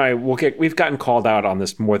partner and I we've gotten called out on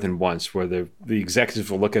this more than once, where the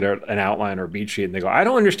executives will look at an outline or a beat sheet and they go, I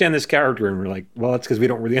don't understand this character. And we're like, well, that's because we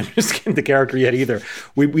don't really understand the character yet either.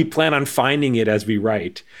 We plan on finding it as we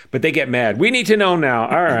write, but they get mad. We need to know now.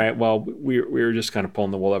 All right, well, we're just kind of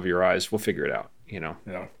pulling the wool over your eyes. We'll figure it out, Yeah.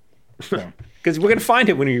 Because we're going to find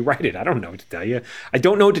it when you write it. I don't know what to tell you. I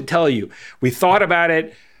don't know what to tell you. We thought about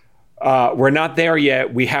it. we're not there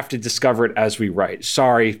yet. We have to discover it as we write.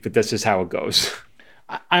 Sorry, but this is how it goes.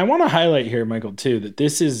 I want to highlight here, Michael, too, that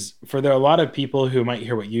this is for there are a lot of people who might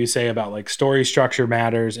hear what you say about like story structure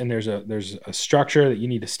matters, and there's a structure that you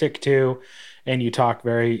need to stick to. And you talk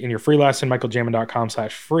in your free lesson,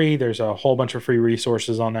 michaeljamin.com/free. There's a whole bunch of free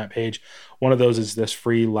resources on that page. One of those is this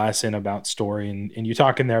free lesson about story. And you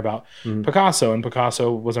talk in there about Picasso. And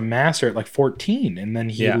Picasso was a master at like 14. And then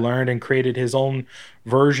he learned and created his own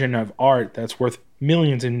version of art that's worth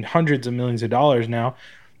millions and hundreds of millions of dollars now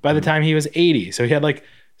by the time he was 80. So he had like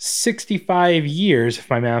 65 years, if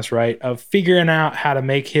my math's right, of figuring out how to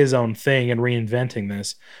make his own thing and reinventing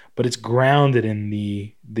this. But it's grounded in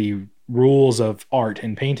the rules of art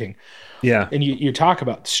and painting. Yeah. And you talk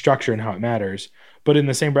about structure and how it matters, but in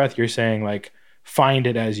the same breath, you're saying like, find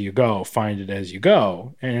it as you go.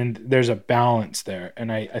 And there's a balance there.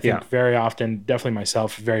 And I think very often, definitely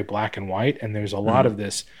myself, very black and white. And there's a lot of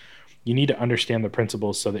this, you need to understand the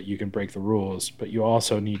principles so that you can break the rules, but you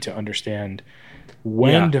also need to understand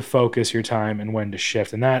when to focus your time and when to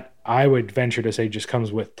shift. And that, I would venture to say, just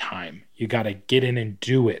comes with time. You got to get in and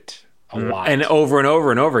do it a lot. And over and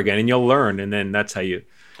over and over again, and you'll learn. And then that's how a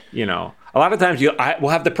lot of times we'll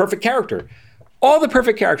have the perfect character, all the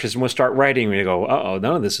perfect characters, and we'll start writing and we go, uh-oh,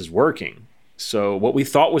 none of this is working. So what we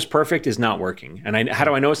thought was perfect is not working. And how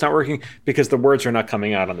do I know it's not working? Because the words are not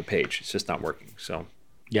coming out on the page. It's just not working. So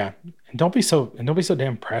yeah. And don't be so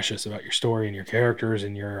damn precious about your story and your characters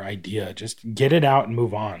and your idea. Just get it out and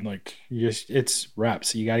move on. Like it's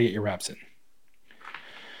reps. You got to get your reps in.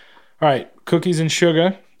 All right. Cookies and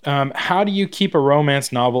sugar. How do you keep a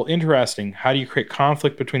romance novel interesting? How do you create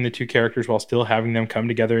conflict between the two characters while still having them come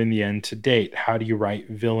together in the end to date? How do you write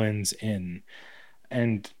villains in?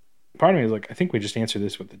 And part of me is like, I think we just answered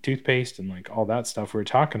this with the toothpaste and like all that stuff we were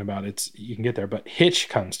talking about. You can get there, but Hitch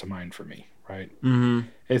comes to mind for me, right? Mm-hmm.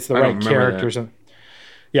 It's the right characters.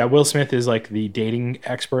 Yeah, Will Smith is like the dating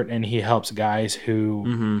expert, and he helps guys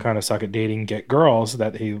who kind of suck at dating get girls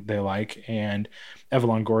that they like. And Eva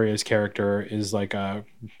Longoria's character is like a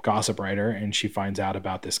gossip writer, and she finds out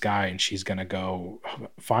about this guy, and she's going to go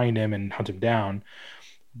find him and hunt him down.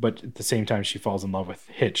 But at the same time, she falls in love with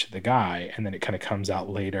Hitch, the guy, and then it kind of comes out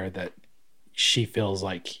later that she feels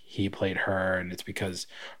like he played her, and it's because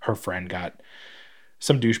her friend got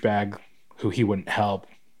some douchebag who he wouldn't help,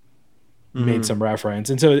 made some reference.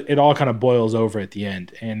 And so it all kind of boils over at the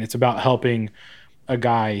end. And it's about helping a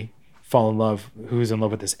guy fall in love, who's in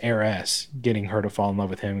love with this heiress, getting her to fall in love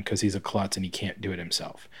with him because he's a klutz and he can't do it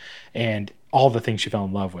himself. And all the things she fell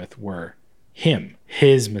in love with were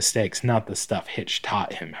his mistakes, not the stuff Hitch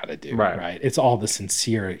taught him how to do. Right. It's all the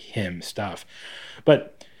sincere him stuff.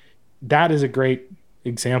 But that is a great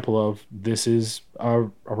example of this is a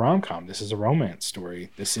rom-com. This is a romance story.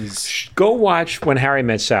 This is go watch When Harry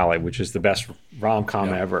Met Sally, which is the best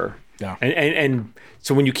rom-com ever. Yeah. And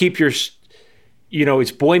so when you keep your,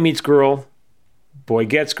 it's boy meets girl, boy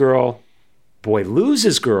gets girl, boy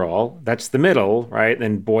loses girl. That's the middle, right?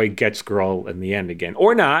 Then boy gets girl in the end again,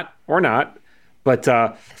 or not.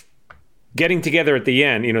 But getting together at the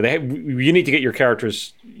end, you need to get your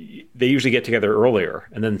characters. They usually get together earlier,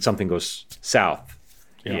 and then something goes south.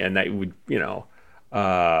 Yeah. And that would,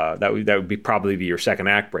 that would be probably be your second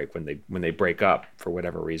act break when they break up for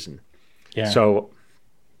whatever reason. Yeah. So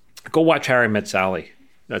go watch Harry Met Sally.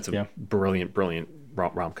 That's a brilliant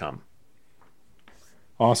rom-com.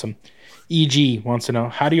 Awesome. EG wants to know,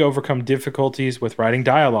 how do you overcome difficulties with writing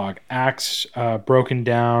dialogue? Acts broken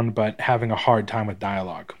down, but having a hard time with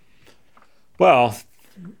dialogue. Well,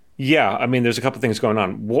 yeah. I mean, there's a couple things going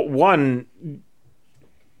on. One,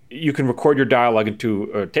 you can record your dialogue into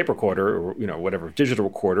a tape recorder or whatever digital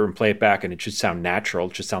recorder and play it back, and it should sound natural.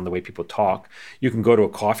 It should sound the way people talk. You can go to a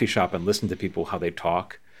coffee shop and listen to people how they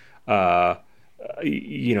talk. That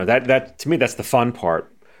to me, that's the fun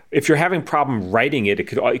part. If you're having a problem writing it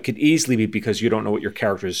could easily be because you don't know what your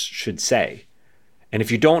characters should say. And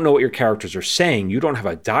if you don't know what your characters are saying, you don't have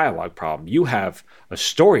a dialogue problem. You have a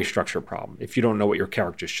story structure problem if you don't know what your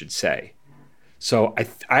characters should say. So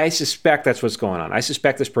I suspect that's what's going on. I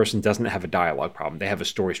suspect this person doesn't have a dialogue problem. They have a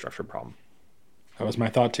story structure problem. That was my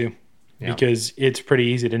thought too. Yeah. Because it's pretty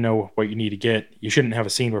easy to know what you need to get. You shouldn't have a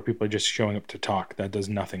scene where people are just showing up to talk. That does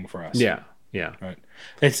nothing for us. Yeah. Yeah. Right.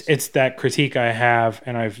 It's that critique I have,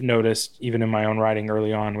 and I've noticed even in my own writing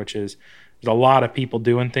early on, which is there's a lot of people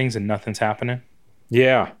doing things and nothing's happening.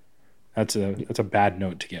 Yeah. That's a bad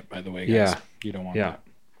note to get, by the way, guys. Yeah. You don't want that.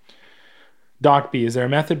 Doc B, is there a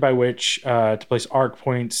method by which to place arc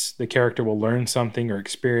points the character will learn something or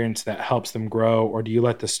experience that helps them grow, or do you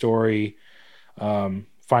let the story find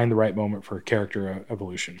the right moment for character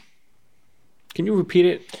evolution? Can you repeat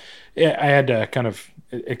it? I had to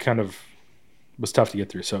it kind of was tough to get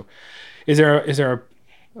through. So is there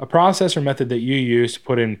a process or method that you use to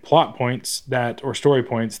put in plot points or story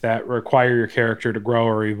points that require your character to grow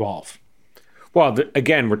or evolve? Well,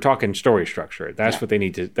 again, we're talking story structure. That's what they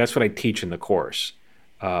need to. That's what I teach in the course.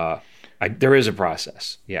 There is a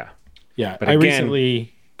process. Yeah. Yeah. But again,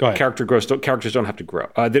 recently go ahead. Characters don't have to grow.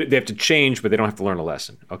 They have to change, but they don't have to learn a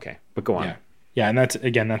lesson. Okay, but go on. Yeah. Yeah, and that's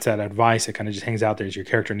that advice that kind of just hangs out there is your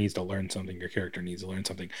character needs to learn something. Your character needs to learn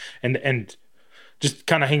something. And just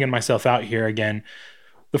kind of hanging myself out here again,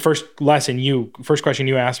 the first question you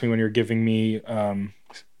asked me when you were giving me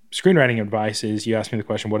screenwriting advice is you asked me the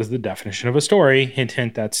question, what is the definition of a story? Hint,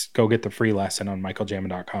 hint, that's go get the free lesson on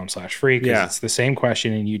michaeljamin.com/free because it's the same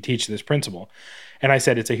question and you teach this principle. And I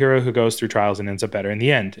said, it's a hero who goes through trials and ends up better in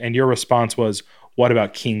the end. And your response was, what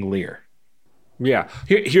about King Lear? Yeah.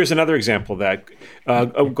 Here's another example that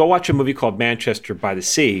go watch a movie called Manchester by the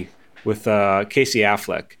Sea with Casey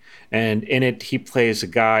Affleck. And in it, he plays a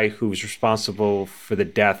guy who's responsible for the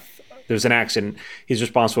death. There's an accident. He's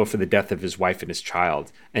responsible for the death of his wife and his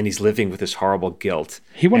child. And he's living with this horrible guilt.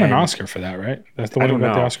 He won an Oscar for that, right? That's the one he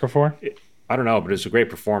got the Oscar for? I don't know, but it was a great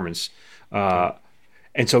performance.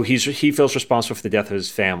 And so he feels responsible for the death of his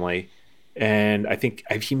family. And I think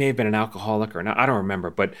he may have been an alcoholic or not. I don't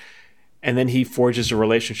remember. And then he forges a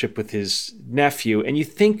relationship with his nephew. And you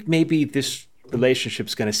think maybe this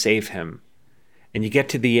relationship's going to save him. And you get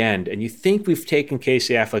to the end, and you think we've taken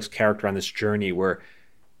Casey Affleck's character on this journey where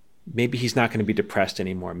maybe he's not going to be depressed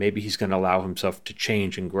anymore. Maybe he's going to allow himself to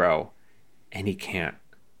change and grow. And he can't.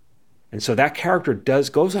 And so that character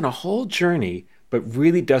goes on a whole journey, but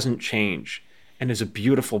really doesn't change. And is a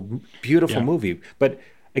beautiful, beautiful movie. But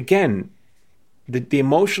again, the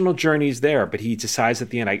emotional journey is there, but he decides at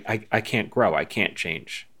the end, I can't grow, I can't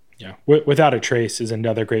change. Yeah, Without a Trace is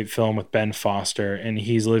another great film with Ben Foster, and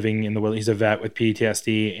he's living in he's a vet with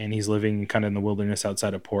PTSD, and he's living kind of in the wilderness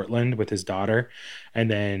outside of Portland with his daughter,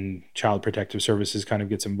 and then Child Protective Services kind of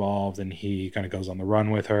gets involved, and he kind of goes on the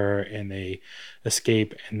run with her, and they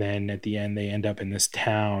escape, and then at the end they end up in this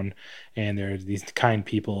town, and there's these kind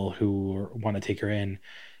people who want to take her in,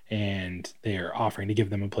 and they're offering to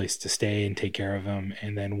give them a place to stay and take care of them,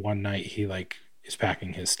 and then one night he is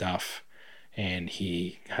packing his stuff. And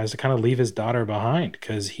he has to kind of leave his daughter behind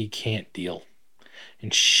because he can't deal.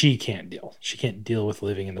 And she can't deal. She can't deal with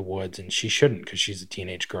living in the woods. And she shouldn't because she's a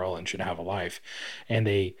teenage girl and should have a life. And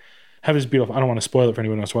they have this beautiful, I don't want to spoil it for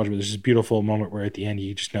anyone who wants to watch it, but there's this beautiful moment where at the end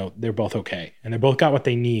you just know they're both okay. And they both got what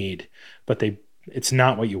they need, but it's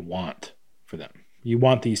not what you want for them. You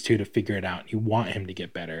want these two to figure it out. You want him to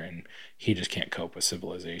get better. And he just can't cope with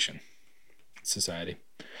civilization, society.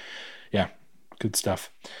 Yeah, good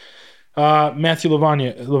stuff. Matthew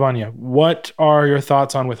Lavagna, what are your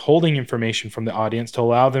thoughts on withholding information from the audience to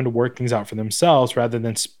allow them to work things out for themselves rather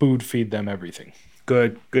than spoon feed them everything?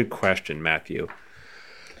 Good question, Matthew.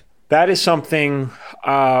 That is something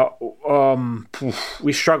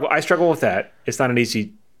we struggle. I struggle with that. It's not an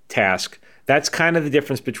easy task. That's kind of the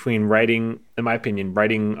difference between writing, in my opinion,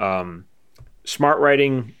 writing smart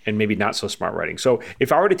writing and maybe not so smart writing. So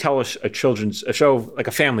if I were to tell a show, like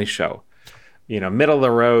a family show, middle of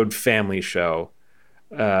the road family show,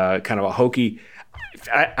 kind of a hokey,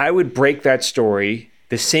 I would break that story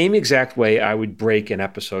the same exact way I would break an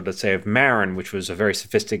episode, let's say, of Maron, which was a very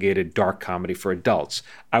sophisticated dark comedy for adults.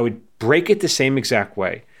 I would break it the same exact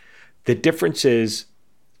way. The difference is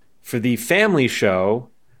for the family show,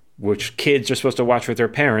 which kids are supposed to watch with their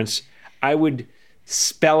parents, I would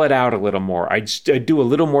spell it out a little more. I'd do a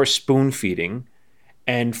little more spoon feeding.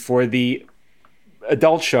 And for the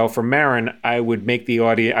adult show, for Maron, I would make the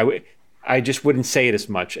audience, I just wouldn't say it as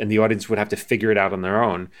much, and the audience would have to figure it out on their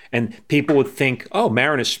own. And people would think, oh,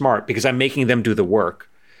 Maron is smart because I'm making them do the work.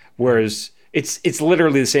 Whereas it's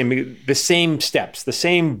literally the same steps, the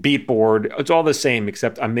same beat board. It's all the same,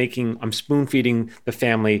 except I'm spoon feeding the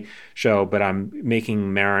family show, but I'm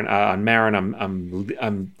making Maron on Maron.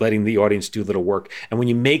 I'm letting the audience do a little work. And when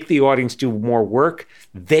you make the audience do more work,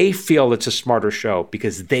 they feel it's a smarter show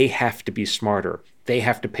because they have to be smarter. They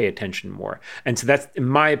have to pay attention more. And so that's, in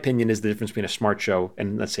my opinion, is the difference between a smart show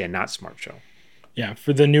and, let's say, a not smart show. Yeah,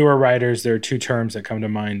 for the newer writers, there are two terms that come to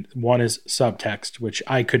mind. One is subtext, which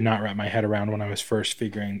I could not wrap my head around when I was first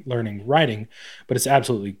learning writing, but it's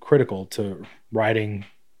absolutely critical to writing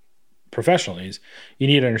professionally. You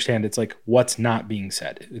need to understand it's like what's not being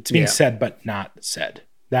said. It's being said but not said.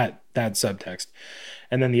 That That's subtext.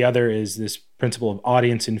 And then the other is this principle of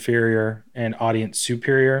audience inferior and audience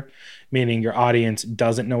superior, meaning your audience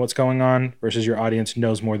doesn't know what's going on versus your audience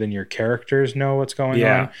knows more than your characters know what's going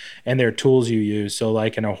on. And they're tools you use. So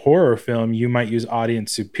like in a horror film, you might use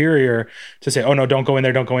audience superior to say, oh no, don't go in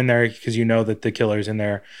there because you know that the killer's in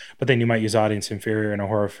there. But then you might use audience inferior in a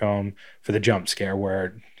horror film for the jump scare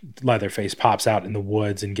where Leatherface pops out in the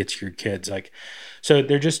woods and gets your kids. Like, so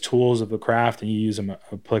they're just tools of the craft and you use them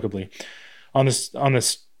applicably. On this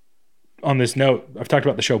note, I've talked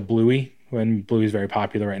about the show Bluey, when Bluey is very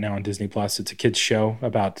popular right now on Disney Plus. It's a kids show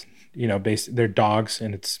about, they're dogs,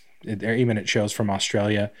 and it shows from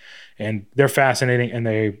Australia, and they're fascinating. And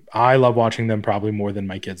I love watching them probably more than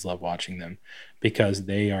my kids love watching them because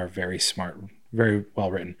they are very smart, very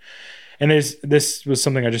well written. And this was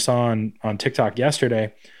something I just saw on TikTok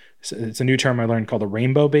yesterday. It's a new term I learned called a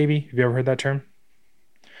rainbow baby. Have you ever heard that term?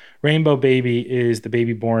 Rainbow baby is the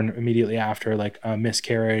baby born immediately after like a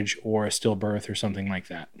miscarriage or a stillbirth or something like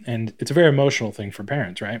that. And it's a very emotional thing for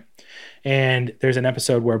parents, right? And there's an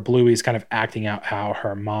episode where Bluey's kind of acting out how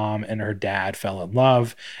her mom and her dad fell in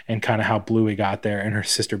love and kind of how Bluey got there, and her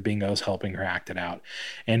sister Bingo's helping her act it out.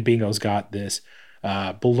 And Bingo's got this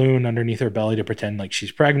balloon underneath her belly to pretend like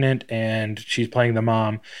she's pregnant, and she's playing the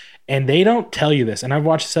mom. And they don't tell you this. And I've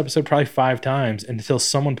watched this episode probably 5 times until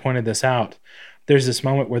someone pointed this out. There's this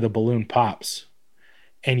moment where the balloon pops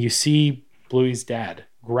and you see Bluey's dad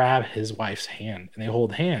grab his wife's hand and they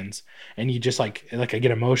hold hands, and you just like I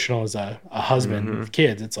get emotional as a husband with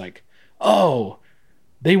kids. It's like, oh,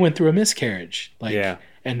 they went through a miscarriage.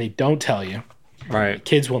 And they don't tell you. Right.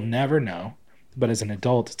 Kids will never know. But as an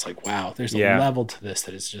adult, it's like, wow, there's a level to this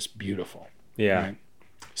that is just beautiful. Yeah. Right?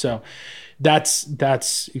 So that's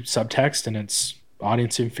subtext, and it's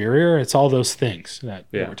audience inferior. It's all those things that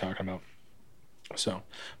we're talking about. So I'm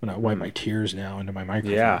going to wipe my tears now into my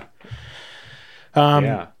microphone.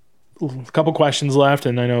 A couple questions left,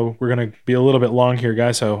 and I know we're going to be a little bit long here,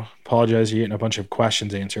 guys, so apologize you're getting a bunch of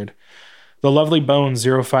questions answered. The Lovely Bones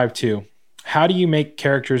 052. How do you make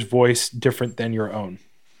characters' voice different than your own?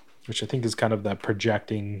 Which I think is kind of the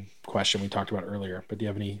projecting question we talked about earlier. But do you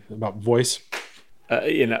have any about voice?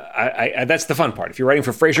 I that's the fun part. If you're writing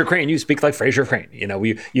for Fraser Crane, you speak like Fraser Crane.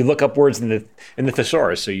 You look up words in the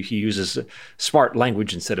thesaurus, so he uses smart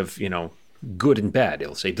language instead of good and bad.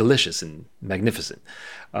 He'll say delicious and magnificent.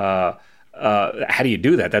 How do you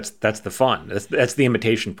do that? That's the fun. That's the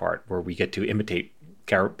imitation part, where we get to imitate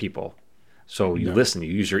people. So you listen,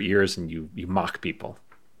 you use your ears, and you mock people.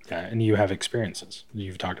 Yeah, and you have experiences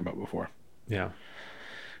you've talked about before. Yeah.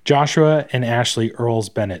 Joshua and Ashley Earls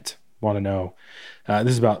Bennett want to know.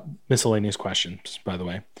 This is about miscellaneous questions, by the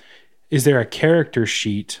way. Is there a character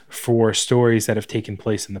sheet for stories that have taken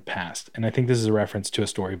place in the past? And I think this is a reference to a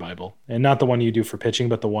story Bible, and not the one you do for pitching,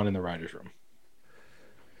 but the one in the writer's room.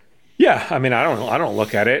 Yeah, I mean, I don't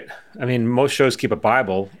look at it. I mean, most shows keep a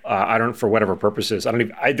Bible. I don't, for whatever purposes.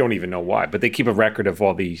 I don't even know why, but they keep a record of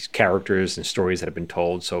all these characters and stories that have been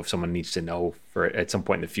told. So if someone needs to know for at some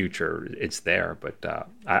point in the future, it's there. But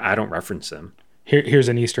I don't reference them. Here's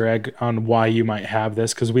an Easter egg on why you might have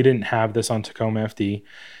this, because we didn't have this on Tacoma FD.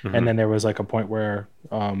 And then there was like a point where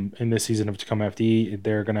in this season of Tacoma FD,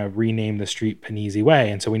 they're going to rename the street Panizzi Way.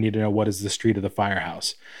 And so we need to know, what is the street of the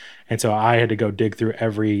firehouse? And so I had to go dig through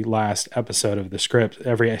every last episode of the script,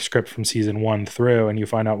 every script from season 1 through, and you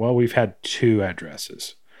find out, well, we've had 2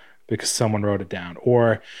 addresses because someone wrote it down.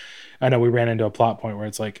 Or I know we ran into a plot point where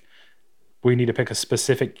it's like, we need to pick a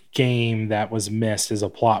specific game that was missed as a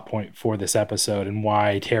plot point for this episode, and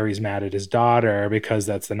why Terry's mad at his daughter because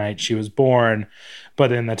that's the night she was born.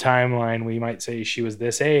 But in the timeline, we might say she was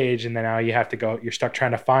this age, and then now you have to go, you're stuck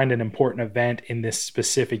trying to find an important event in this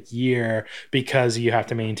specific year because you have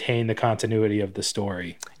to maintain the continuity of the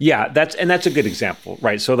story. Yeah, that's a good example,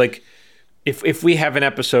 right? So like if we have an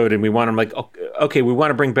episode and we want them, like, okay, we want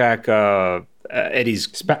to bring back Eddie's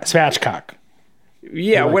Spatchcock.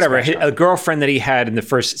 Yeah, whatever. A girlfriend that he had in the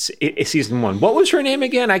first season 1. What was her name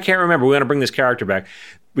again? I can't remember. We want to bring this character back.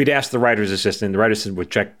 We'd ask the writer's assistant. The writer's assistant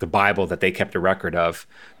would check the Bible that they kept a record of,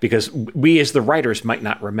 because we as the writers might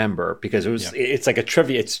not remember, because it's like a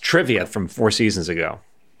trivia. It's trivia from 4 seasons ago.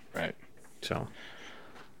 Right. So.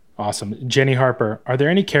 Awesome. Jenny Harper, are there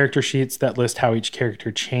any character sheets that list how each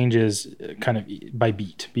character changes kind of by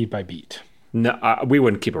beat by beat? No, we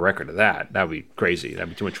wouldn't keep a record of that. That would be crazy. That'd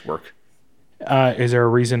be too much work. Is there a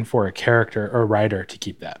reason for a character or writer to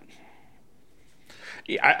keep that?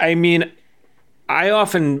 I mean, I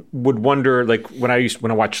often would wonder, like when I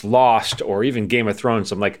watch Lost or even Game of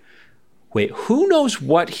Thrones, I'm like, wait, who knows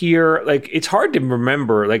what here? Like, it's hard to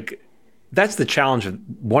remember. Like, that's the challenge.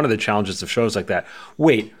 One of the challenges of shows like that.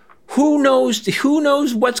 Wait, who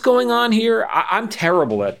knows what's going on here? I'm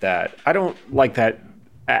terrible at that. I don't like that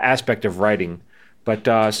aspect of writing, but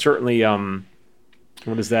certainly,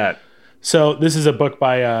 what is that? So this is a book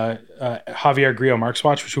by Javier Grillo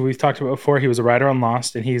Marxwatch, which we've talked about before. He was a writer on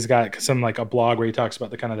Lost, and he's got some like a blog where he talks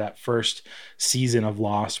about the kind of that first season of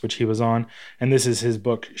Lost, which he was on. And this is his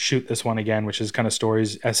book, Shoot This One Again, which is kind of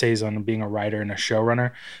essays on being a writer and a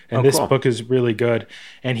showrunner. And this book is really good.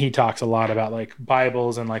 And he talks a lot about like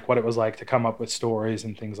Bibles and like what it was like to come up with stories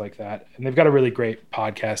and things like that. And they've got a really great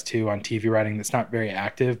podcast too on TV writing that's not very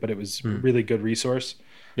active, but it was a really good resource.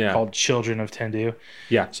 Yeah. Called Children of Tendu.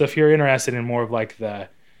 Yeah. So if you're interested in more of like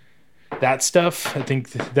that stuff, I think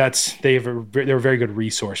they're a very good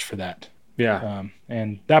resource for that. Yeah.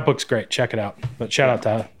 And that book's great. Check it out. But shout out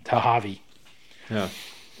to Javi. Yeah.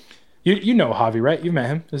 You know Javi, right? You've met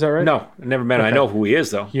him. Is that right? No, I never met him. I know who he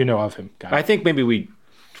is though. You know of him. I think maybe we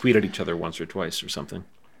tweeted each other once or twice or something.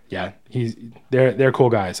 Yeah, they're cool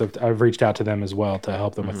guys. I've reached out to them as well to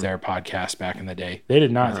help them with their podcast back in the day. They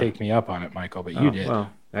did not take me up on it, Michael, but you did. Well,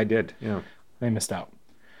 I did. Yeah, they missed out.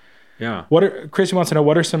 Yeah. Chrissy wants to know,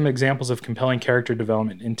 what are some examples of compelling character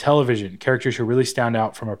development in television? Characters who really stand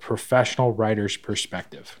out from a professional writer's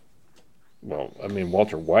perspective. Well, I mean,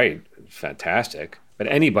 Walter White is fantastic, but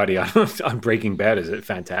anybody on Breaking Bad is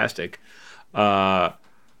fantastic.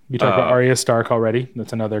 You talked about Arya Stark already.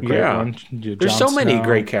 That's another great one. There's so many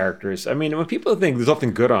great characters. I mean, when people think there's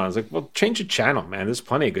nothing good on, it's like, well, change the channel, man. There's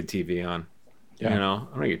plenty of good TV on. Yeah. You know, I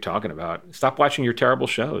don't know what you're talking about. Stop watching your terrible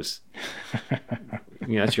shows.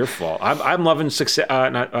 That's your fault. I'm loving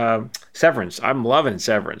Severance. I'm loving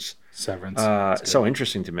Severance. So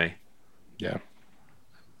interesting to me. Yeah.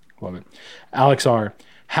 Love it. Alex R.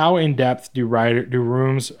 How in depth do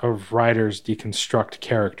rooms of writers deconstruct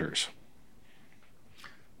characters?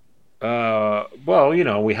 Well,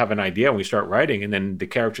 we have an idea and we start writing, and then the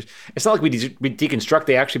characters, it's not like we deconstruct,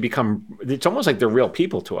 they actually become, it's almost like they're real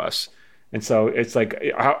people to us. And so it's like,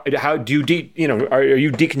 how do you, are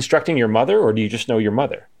you deconstructing your mother, or do you just know your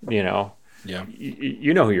mother? Yeah.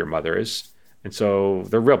 You know who your mother is. And so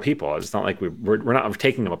they're real people. It's not like we're not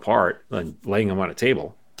taking them apart and laying them on a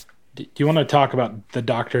table. Do you want to talk about the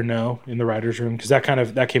Dr. No in the writer's room? Because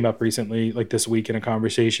that came up recently, like this week in a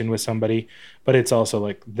conversation with somebody. But it's also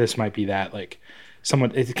like, this might be that, like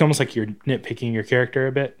someone, it's almost like you're nitpicking your character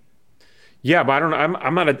a bit. Yeah, but I don't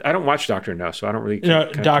know. I don't watch Dr. No, so I don't really.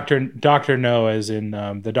 Dr. No as in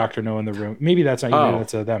the Dr. No in the room. Maybe that's not you.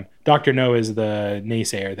 That's them. Dr. No is the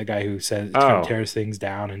naysayer, the guy who says kind of tears things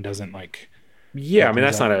down and doesn't like. Yeah, I mean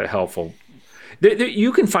that's not a helpful.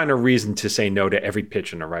 You can find a reason to say no to every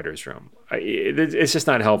pitch in a writer's room. It's just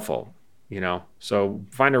not helpful, So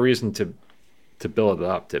find a reason to build it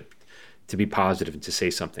up, to be positive and to say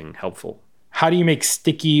something helpful. How do you make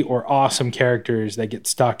sticky or awesome characters that get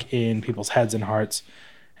stuck in people's heads and hearts?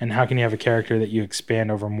 And how can you have a character that you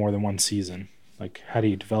expand over more than one season? Like, how do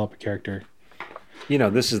you develop a character?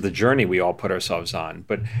 This is the journey we all put ourselves on.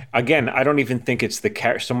 But again, I don't even think it's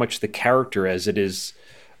so much the character as it is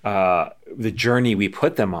the journey we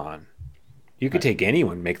put them on. You could take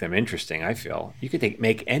anyone, make them interesting, I feel. You could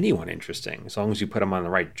make anyone interesting as long as you put them on the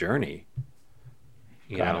right journey.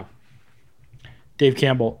 You know? Dave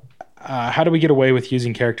Campbell, how do we get away with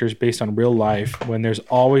using characters based on real life when there's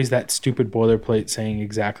always that stupid boilerplate saying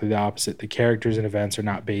exactly the opposite? The characters and events are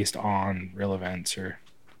not based on real events. Or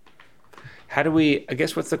how do we, I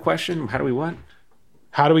guess, what's the question? How do we what?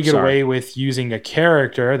 How do we get away with using a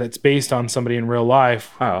character that's based on somebody in real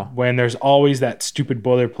life when there's always that stupid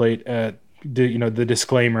boilerplate, the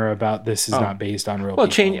disclaimer about this is not based on real people?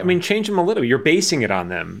 Change them a little. You're basing it on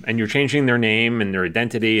them, and you're changing their name and their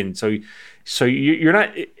identity, and so you're not.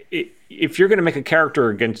 If you're going to make a character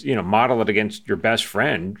against, model it against your best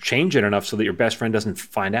friend, change it enough so that your best friend doesn't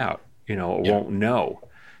find out, won't know.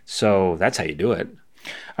 So that's how you do it.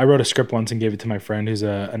 I wrote a script once and gave it to my friend who's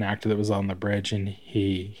an actor that was on The Bridge, and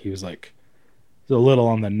he was like, it's a little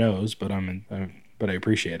on the nose, but but I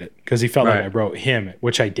appreciate it because he felt like I wrote him,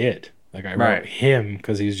 which I did. Like I wrote him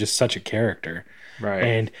because he was just such a character, right?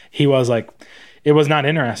 And he was like, it was not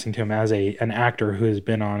interesting to him as an actor who has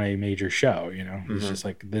been on a major show. He's just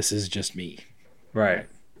like, this is just me, right?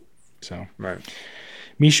 So right.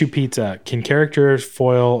 Mishu Pizza, can character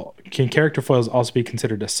foils also be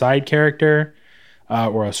considered a side character?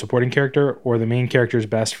 Or a supporting character, or the main character's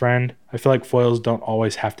best friend? I feel like foils don't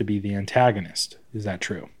always have to be the antagonist. Is that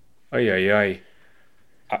true? Oh yeah.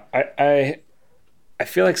 I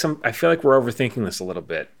feel like we're overthinking this a little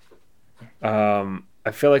bit.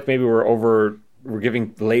 I feel like maybe we're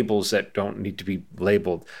giving labels that don't need to be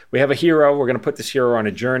labeled. We have a hero. We're going to put this hero on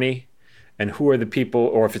a journey, and who are the people?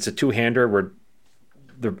 Or if it's a two-hander,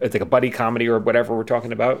 it's like a buddy comedy or whatever we're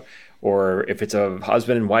talking about, or if it's a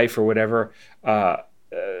husband and wife or whatever, what's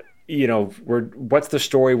the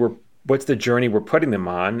story what's the journey we're putting them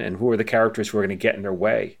on, and who are the characters who are going to get in their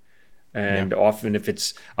way? And often, if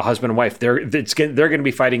it's a husband and wife, they're going to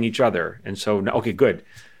be fighting each other, and so okay, good.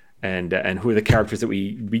 And who are the characters that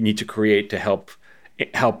we need to create to help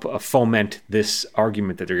foment this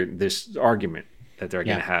argument that they're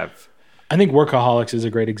going to have? I think Workaholics is a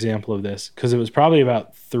great example of this, because it was probably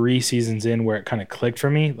about 3 seasons in where it kind of clicked for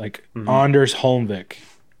me. Like Anders Holmvik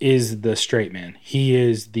is the straight man. He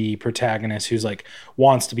is the protagonist who's like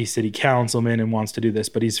wants to be city councilman and wants to do this,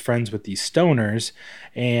 but he's friends with these stoners.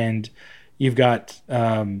 And you've got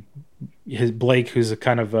his Blake, who's a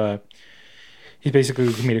kind of he's basically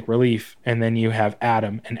comedic relief. And then you have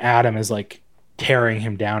Adam, and Adam is like tearing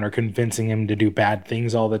him down or convincing him to do bad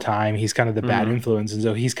things all the time. He's kind of the bad influence. And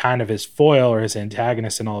so he's kind of his foil or his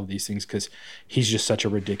antagonist in all of these things, because he's just such a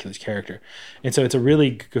ridiculous character. And so it's a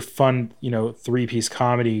really fun, 3-piece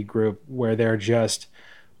comedy group where they're just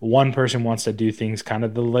one person wants to do things kind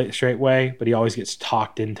of the straight way, but he always gets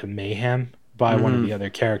talked into mayhem by one of the other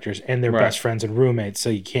characters, and they're best friends and roommates. So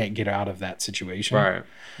you can't get out of that situation. Right.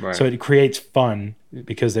 So it creates fun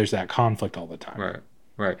because there's that conflict all the time.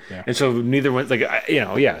 Right. Yeah. And so neither one,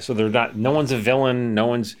 so they're not, no one's a villain.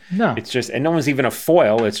 It's just, and no one's even a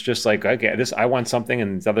foil. It's just like, okay, I want something,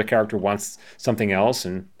 and the other character wants something else.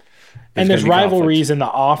 And there's rivalries in the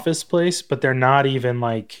office place, but they're not even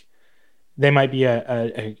like, they might be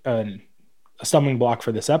a stumbling block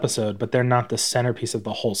for this episode, but they're not the centerpiece of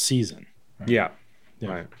the whole season. Right? Yeah.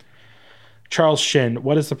 Right. Charles Shin,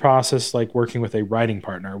 what is the process like working with a writing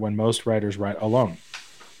partner when most writers write alone?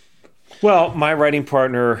 Well, my writing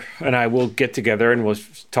partner and I will get together and we'll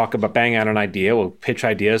talk about, bang out an idea. We'll pitch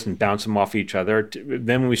ideas and bounce them off each other.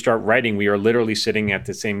 Then when we start writing, we are literally sitting at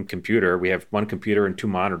the same computer. We have one computer and 2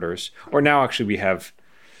 monitors. Or now actually we have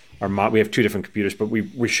 2 different computers, but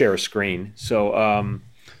we share a screen. So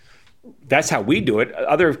that's how we do it.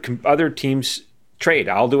 Other teams trade.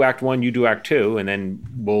 I'll do act 1, you do act 2, and then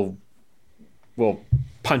we'll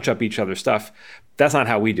punch up each other's stuff. That's not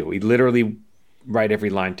how we do it. We literally write every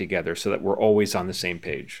line together so that we're always on the same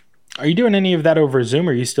page. Are you doing any of that over Zoom,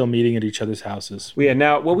 or are you still meeting at each other's houses? We did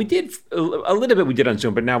a little bit. We did on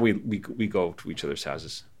Zoom, but now we go to each other's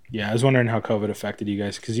houses. Yeah, I was wondering how COVID affected you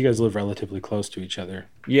guys, because you guys live relatively close to each other.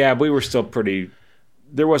 Yeah, we were still pretty.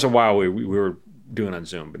 There was a while we were doing on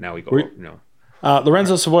Zoom, but now we go.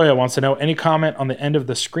 Lorenzo Savoya wants to know, any comment on the end of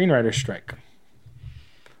the screenwriter strike?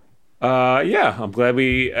 Yeah, I'm glad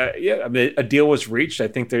a deal was reached. I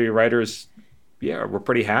think the writers. Yeah, we're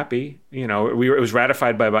pretty happy. It was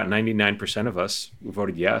ratified by about 99% of us who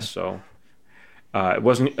voted yes. So it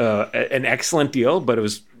wasn't an excellent deal, but it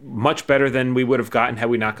was much better than we would have gotten had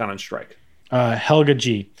we not gone on strike. Helga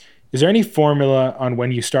G, is there any formula on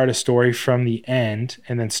when you start a story from the end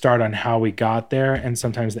and then start on how we got there, and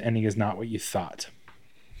sometimes the ending is not what you thought?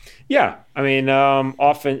 Yeah, I mean,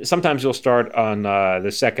 sometimes you'll start on the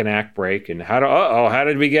second act break, and how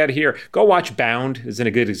did we get here? Go watch Bound. Is a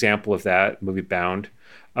good example of that movie, Bound.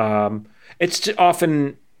 It's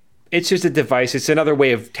just a device. It's another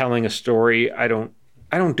way of telling a story. I don't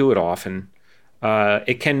do it often.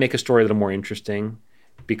 It can make a story a little more interesting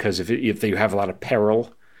because if you have a lot of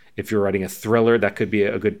peril, if you're writing a thriller, that could be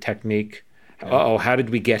a good technique. How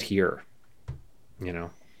did we get here?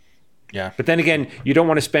 Yeah. But then again, you don't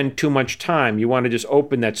want to spend too much time. You want to just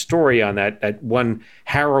open that story on that one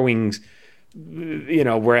harrowing,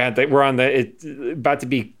 we're about to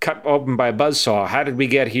be cut open by a buzzsaw. How did we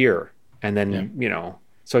get here? And then,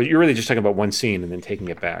 so you're really just talking about one scene and then taking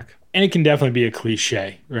it back. And it can definitely be a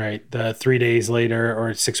cliche, right? The 3 days later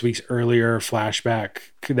or 6 weeks earlier flashback,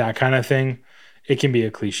 that kind of thing. It can be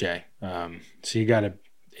a cliche. So it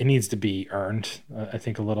needs to be earned, I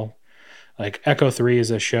think, a little. Like Echo 3 is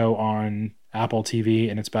a show on Apple TV,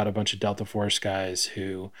 and it's about a bunch of Delta Force guys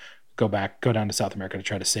who go down to South America to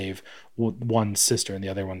try to save one sister, and the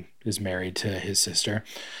other one is married to his sister.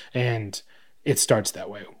 And it starts that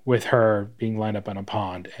way, with her being lined up on a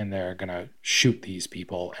pond, and they're going to shoot these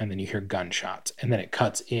people, and then you hear gunshots. And then it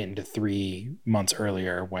cuts into 3 months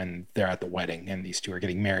earlier when they're at the wedding, and these two are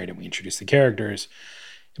getting married, and we introduce the characters.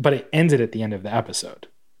 But it ends it at the end of the episode.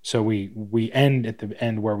 So we end at the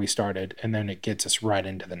end where we started, and then it gets us right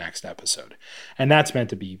into the next episode. And that's meant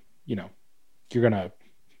to be, you're going to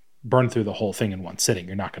burn through the whole thing in one sitting.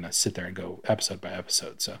 You're not going to sit there and go episode by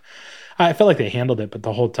episode. So I felt like they handled it, but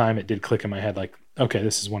the whole time it did click in my head like, okay,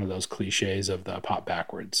 this is one of those cliches of the pop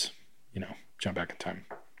backwards, jump back in time.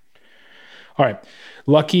 All right.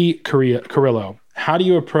 Lucky Carrillo. how do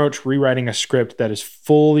you approach rewriting a script that is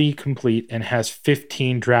fully complete and has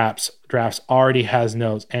 15 drafts, already has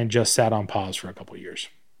notes, and just sat on pause for a couple of years?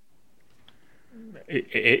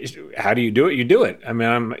 How do you do it? You do it. I mean,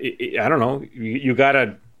 I don't know. You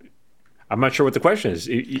gotta. I'm not sure what the question is.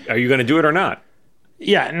 Are you going to do it or not?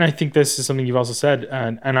 Yeah, and I think this is something you've also said,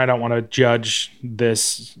 and I don't want to judge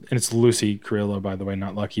this. And it's Lucy Carrillo, by the way,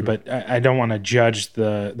 not Lucky. But I don't want to judge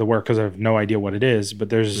the work because I have no idea what it is. But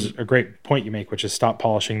there's a great point you make, which is stop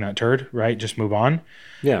polishing that turd, right? Just move on.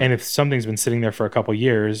 Yeah. And if something's been sitting there for a couple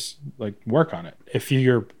years, like work on it. If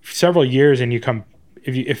you're several years and you come,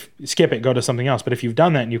 if skip it, go to something else. But if you've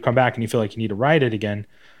done that and you come back and you feel like you need to write it again,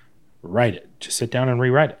 write it. Just sit down and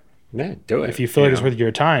rewrite it. Yeah, do it. If you feel like it's worth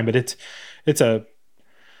your time, but it's a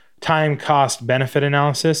time, cost, benefit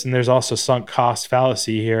analysis. And there's also sunk cost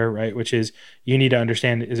fallacy here, right? Which is you need to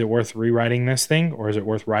understand, is it worth rewriting this thing or is it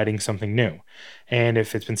worth writing something new? And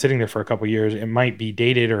if it's been sitting there for a couple of years, it might be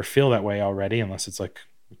dated or feel that way already, unless it's like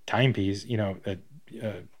timepiece,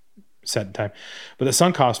 set time. But the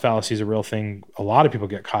sunk cost fallacy is a real thing a lot of people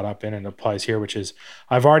get caught up in, and it applies here, which is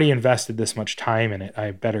I've already invested this much time in it.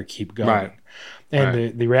 I better keep going. Right.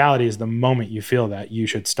 And the reality is the moment you feel that, you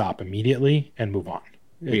should stop immediately and move on.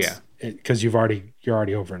 Because you're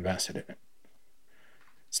already over-invested in it.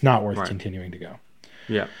 It's not worth continuing to go.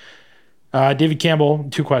 Yeah. David Campbell,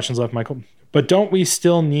 2 questions left, Michael. But don't we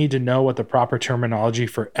still need to know what the proper terminology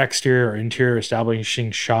for exterior or interior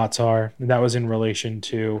establishing shots are? And that was in relation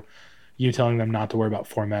to you telling them not to worry about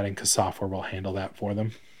formatting because software will handle that for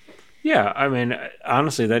them. Yeah, I mean,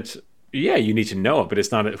 honestly, you need to know it, but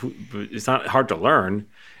it's not hard to learn.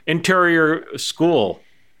 Interior school,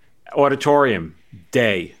 auditorium,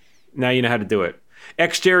 day. Now you know how to do it.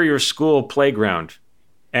 Exterior school, playground,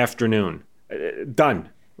 afternoon. Done.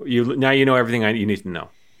 Now you know everything you need to know.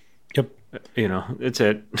 Yep. It's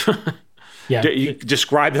it. Yeah. You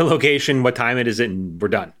describe the location, what time it is, and we're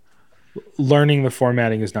done. Learning the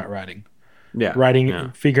formatting is not writing.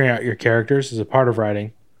 Yeah. Figuring out your characters is a part of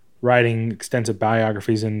writing. Writing extensive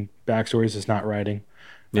biographies and backstories is not writing.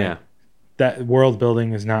 Yeah. That world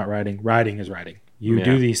building is not writing. Writing is writing. You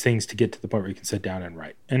do these things to get to the point where you can sit down and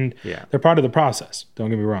write. And they're part of the process.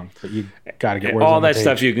 Don't get me wrong. But you got to get words all on the that page.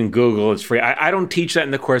 stuff you can Google. It's free. I don't teach that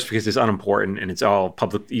in the course because it's unimportant and it's all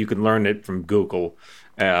public. You can learn it from Google.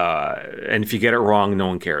 And if you get it wrong, no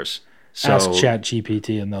one cares. So, ask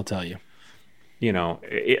ChatGPT and they'll tell you.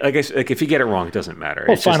 If you get it wrong, it doesn't matter.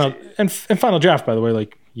 Well, it's Final Draft, by the way,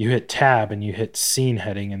 like you hit tab and you hit scene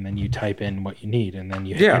heading and then you type in what you need and then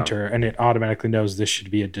you hit enter and it automatically knows this should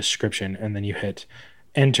be a description and then you hit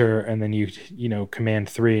enter and then you command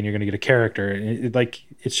 3 and you're going to get a character.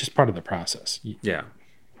 It's just part of the process. Yeah.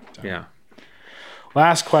 Yeah.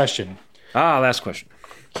 Last question. Last question.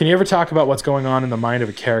 Can you ever talk about what's going on in the mind of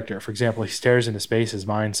a character? For example, he stares into space, his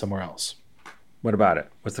mind somewhere else. What about it?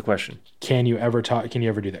 What's the question? Can you ever do that? Can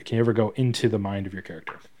you ever go into the mind of your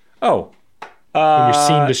character? Oh. In your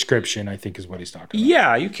scene description, I think is what he's talking about.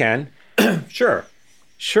 Yeah, you can. Sure.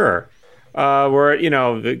 Where,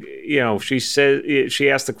 she says, she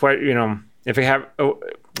asked the question, if we have,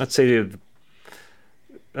 let's say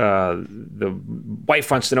the wife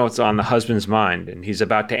wants to know what's on the husband's mind and he's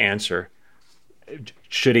about to answer.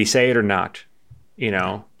 Should he say it or not?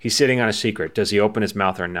 He's sitting on a secret. Does he open his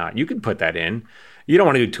mouth or not? You can put that in. You don't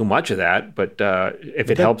want to do too much of that, but if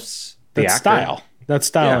it helps the actor. Style. That's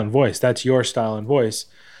style and voice. That's your style and voice.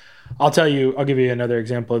 I'll give you another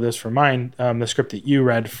example of this for mine. The script that you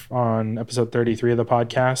read on episode 33 of the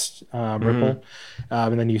podcast, Ripple.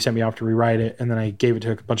 And then you sent me off to rewrite it. And then I gave it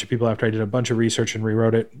to a bunch of people after I did a bunch of research and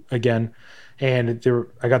rewrote it again. And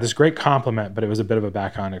I got this great compliment, but it was a bit of a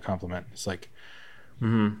backhanded compliment. It's like,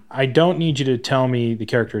 I don't need you to tell me the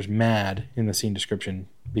character is mad in the scene description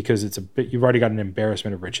because you've already got an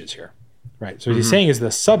embarrassment of riches here. Right. So what he's saying is the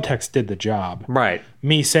subtext did the job. Right.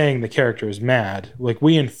 Me saying the character is mad, like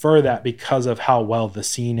we infer that because of how well the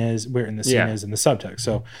scene is, where in the scene is in the subtext.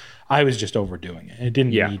 So I was just overdoing it. It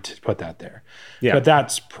didn't need to put that there. Yeah. But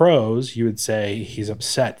that's prose. You would say he's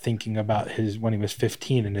upset thinking about when he was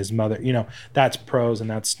 15 and his mother, that's prose and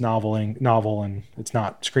that's novel and it's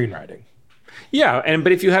not screenwriting. Yeah.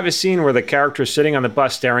 But if you have a scene where the character is sitting on the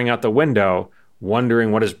bus staring out the window,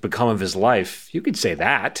 wondering what has become of his life, you could say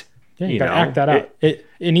that. Yeah, you got to act that out. It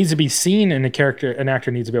needs to be seen, and an actor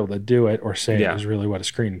needs to be able to do it or say it is really what a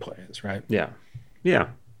screenplay is, right? Yeah, yeah.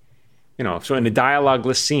 So in a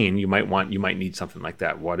dialogueless scene, you might need something like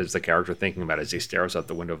that. What is the character thinking about as he stares out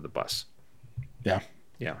the window of the bus? Yeah,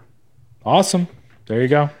 yeah. Awesome. There you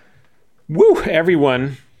go. Woo,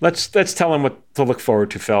 everyone. Let's tell them what to look forward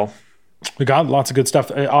to, Phil. We got lots of good stuff.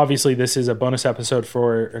 Obviously, this is a bonus episode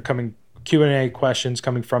for coming Q&A questions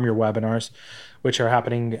coming from your webinars, which are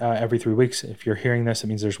happening every 3 weeks. If you're hearing this, it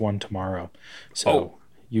means there's one tomorrow. So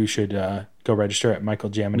you should go register at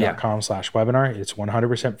michaeljamin.com/webinar. It's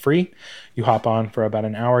 100% free. You hop on for about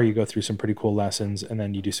an hour. You go through some pretty cool lessons, and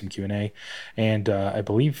then you do some Q&A. And I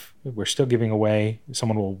believe we're still giving away,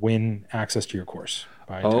 someone will win access to your course.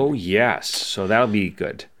 Yes. So that'll be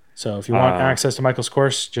good. So if you want access to Michael's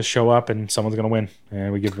course, just show up and someone's going to win.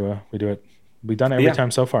 And we do it. We've done it every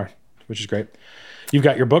time so far, which is great. You've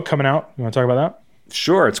got your book coming out. You want to talk about that?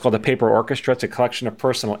 Sure. It's called The Paper Orchestra. It's a collection of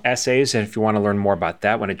personal essays. And if you want to learn more about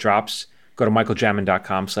that, when it drops, go to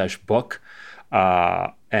michaeljamin.com/book.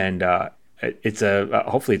 It's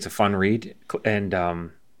hopefully it's a fun read. And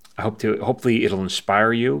hopefully it'll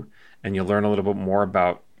inspire you and you'll learn a little bit more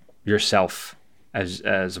about yourself as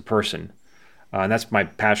a person. And that's my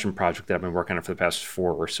passion project that I've been working on for the past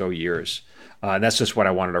 4 or so years. And that's just what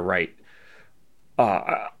I wanted to write.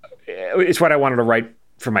 It's what I wanted to write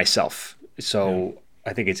for myself. So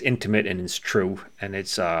I think it's intimate and it's true. And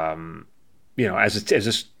it's, as a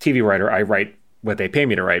TV writer, I write what they pay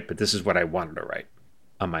me to write, but this is what I wanted to write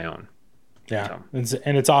on my own. Yeah. So.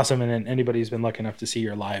 And it's awesome. And anybody who's been lucky enough to see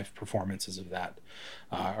your live performances of that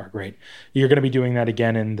are great. You're going to be doing that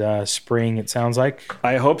again in the spring, it sounds like.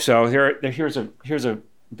 I hope so. Here's a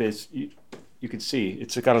biz. You can see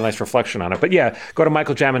it's got a nice reflection on it. But yeah, go to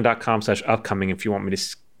michaeljamin.com/upcoming if you want to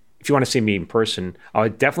see me in person. I'll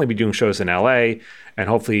definitely be doing shows in LA and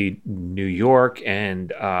hopefully New York and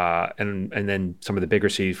then some of the bigger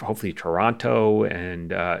cities, hopefully Toronto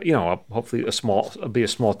and hopefully it'll be a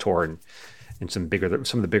small tour in some of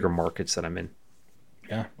the bigger markets that I'm in.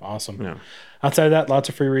 Yeah, awesome. Yeah. Outside of that, lots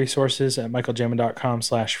of free resources at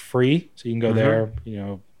michaeljamin.com/free. So you can go there,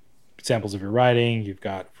 samples of your writing. You've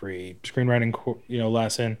got free screenwriting,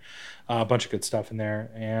 lesson, a bunch of good stuff in there.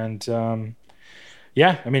 And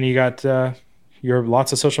you got your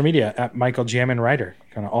lots of social media at Michael Jamin Writer,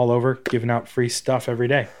 kind of all over, giving out free stuff every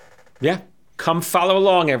day. Yeah. Come follow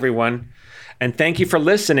along, everyone. And thank you for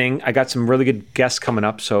listening. I got some really good guests coming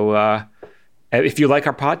up. So if you like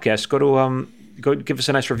our podcast, go give us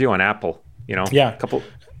a nice review on Apple. A couple.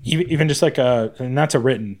 Even just and that's a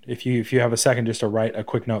written. If you have a second just to write a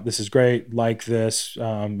quick note, this is great, like this.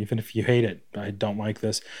 Even if you hate it, I don't like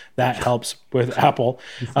this. That helps with Apple.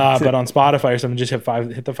 But on Spotify or something, just hit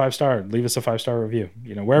the 5-star. Leave us a 5-star review.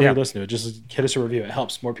 Wherever you listen to it, just hit us a review. It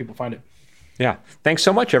helps more people find it. Yeah. Thanks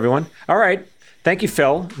so much, everyone. All right. Thank you,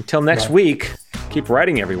 Phil. Until next week, keep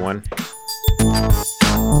writing, everyone.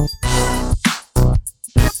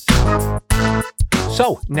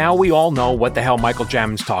 So now we all know what the hell Michael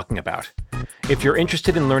Jamin's talking about. If you're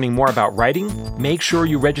interested in learning more about writing, make sure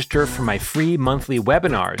you register for my free monthly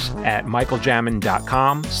webinars at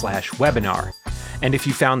michaeljamin.com/webinar. And if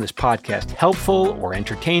you found this podcast helpful or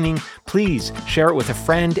entertaining, please share it with a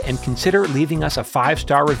friend and consider leaving us a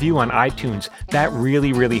 5-star review on iTunes. That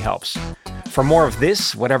really, really helps. For more of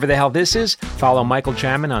this, whatever the hell this is, follow Michael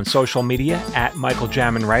Jamin on social media at Michael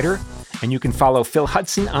Jamin Writer. And you can follow Phil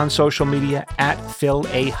Hudson on social media at Phil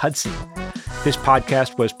A. Hudson. This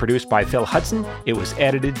podcast was produced by Phil Hudson. It was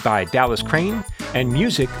edited by Dallas Crane. And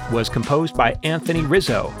music was composed by Anthony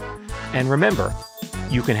Rizzo. And remember,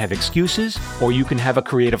 you can have excuses or you can have a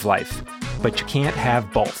creative life, but you can't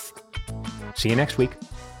have both. See you next week.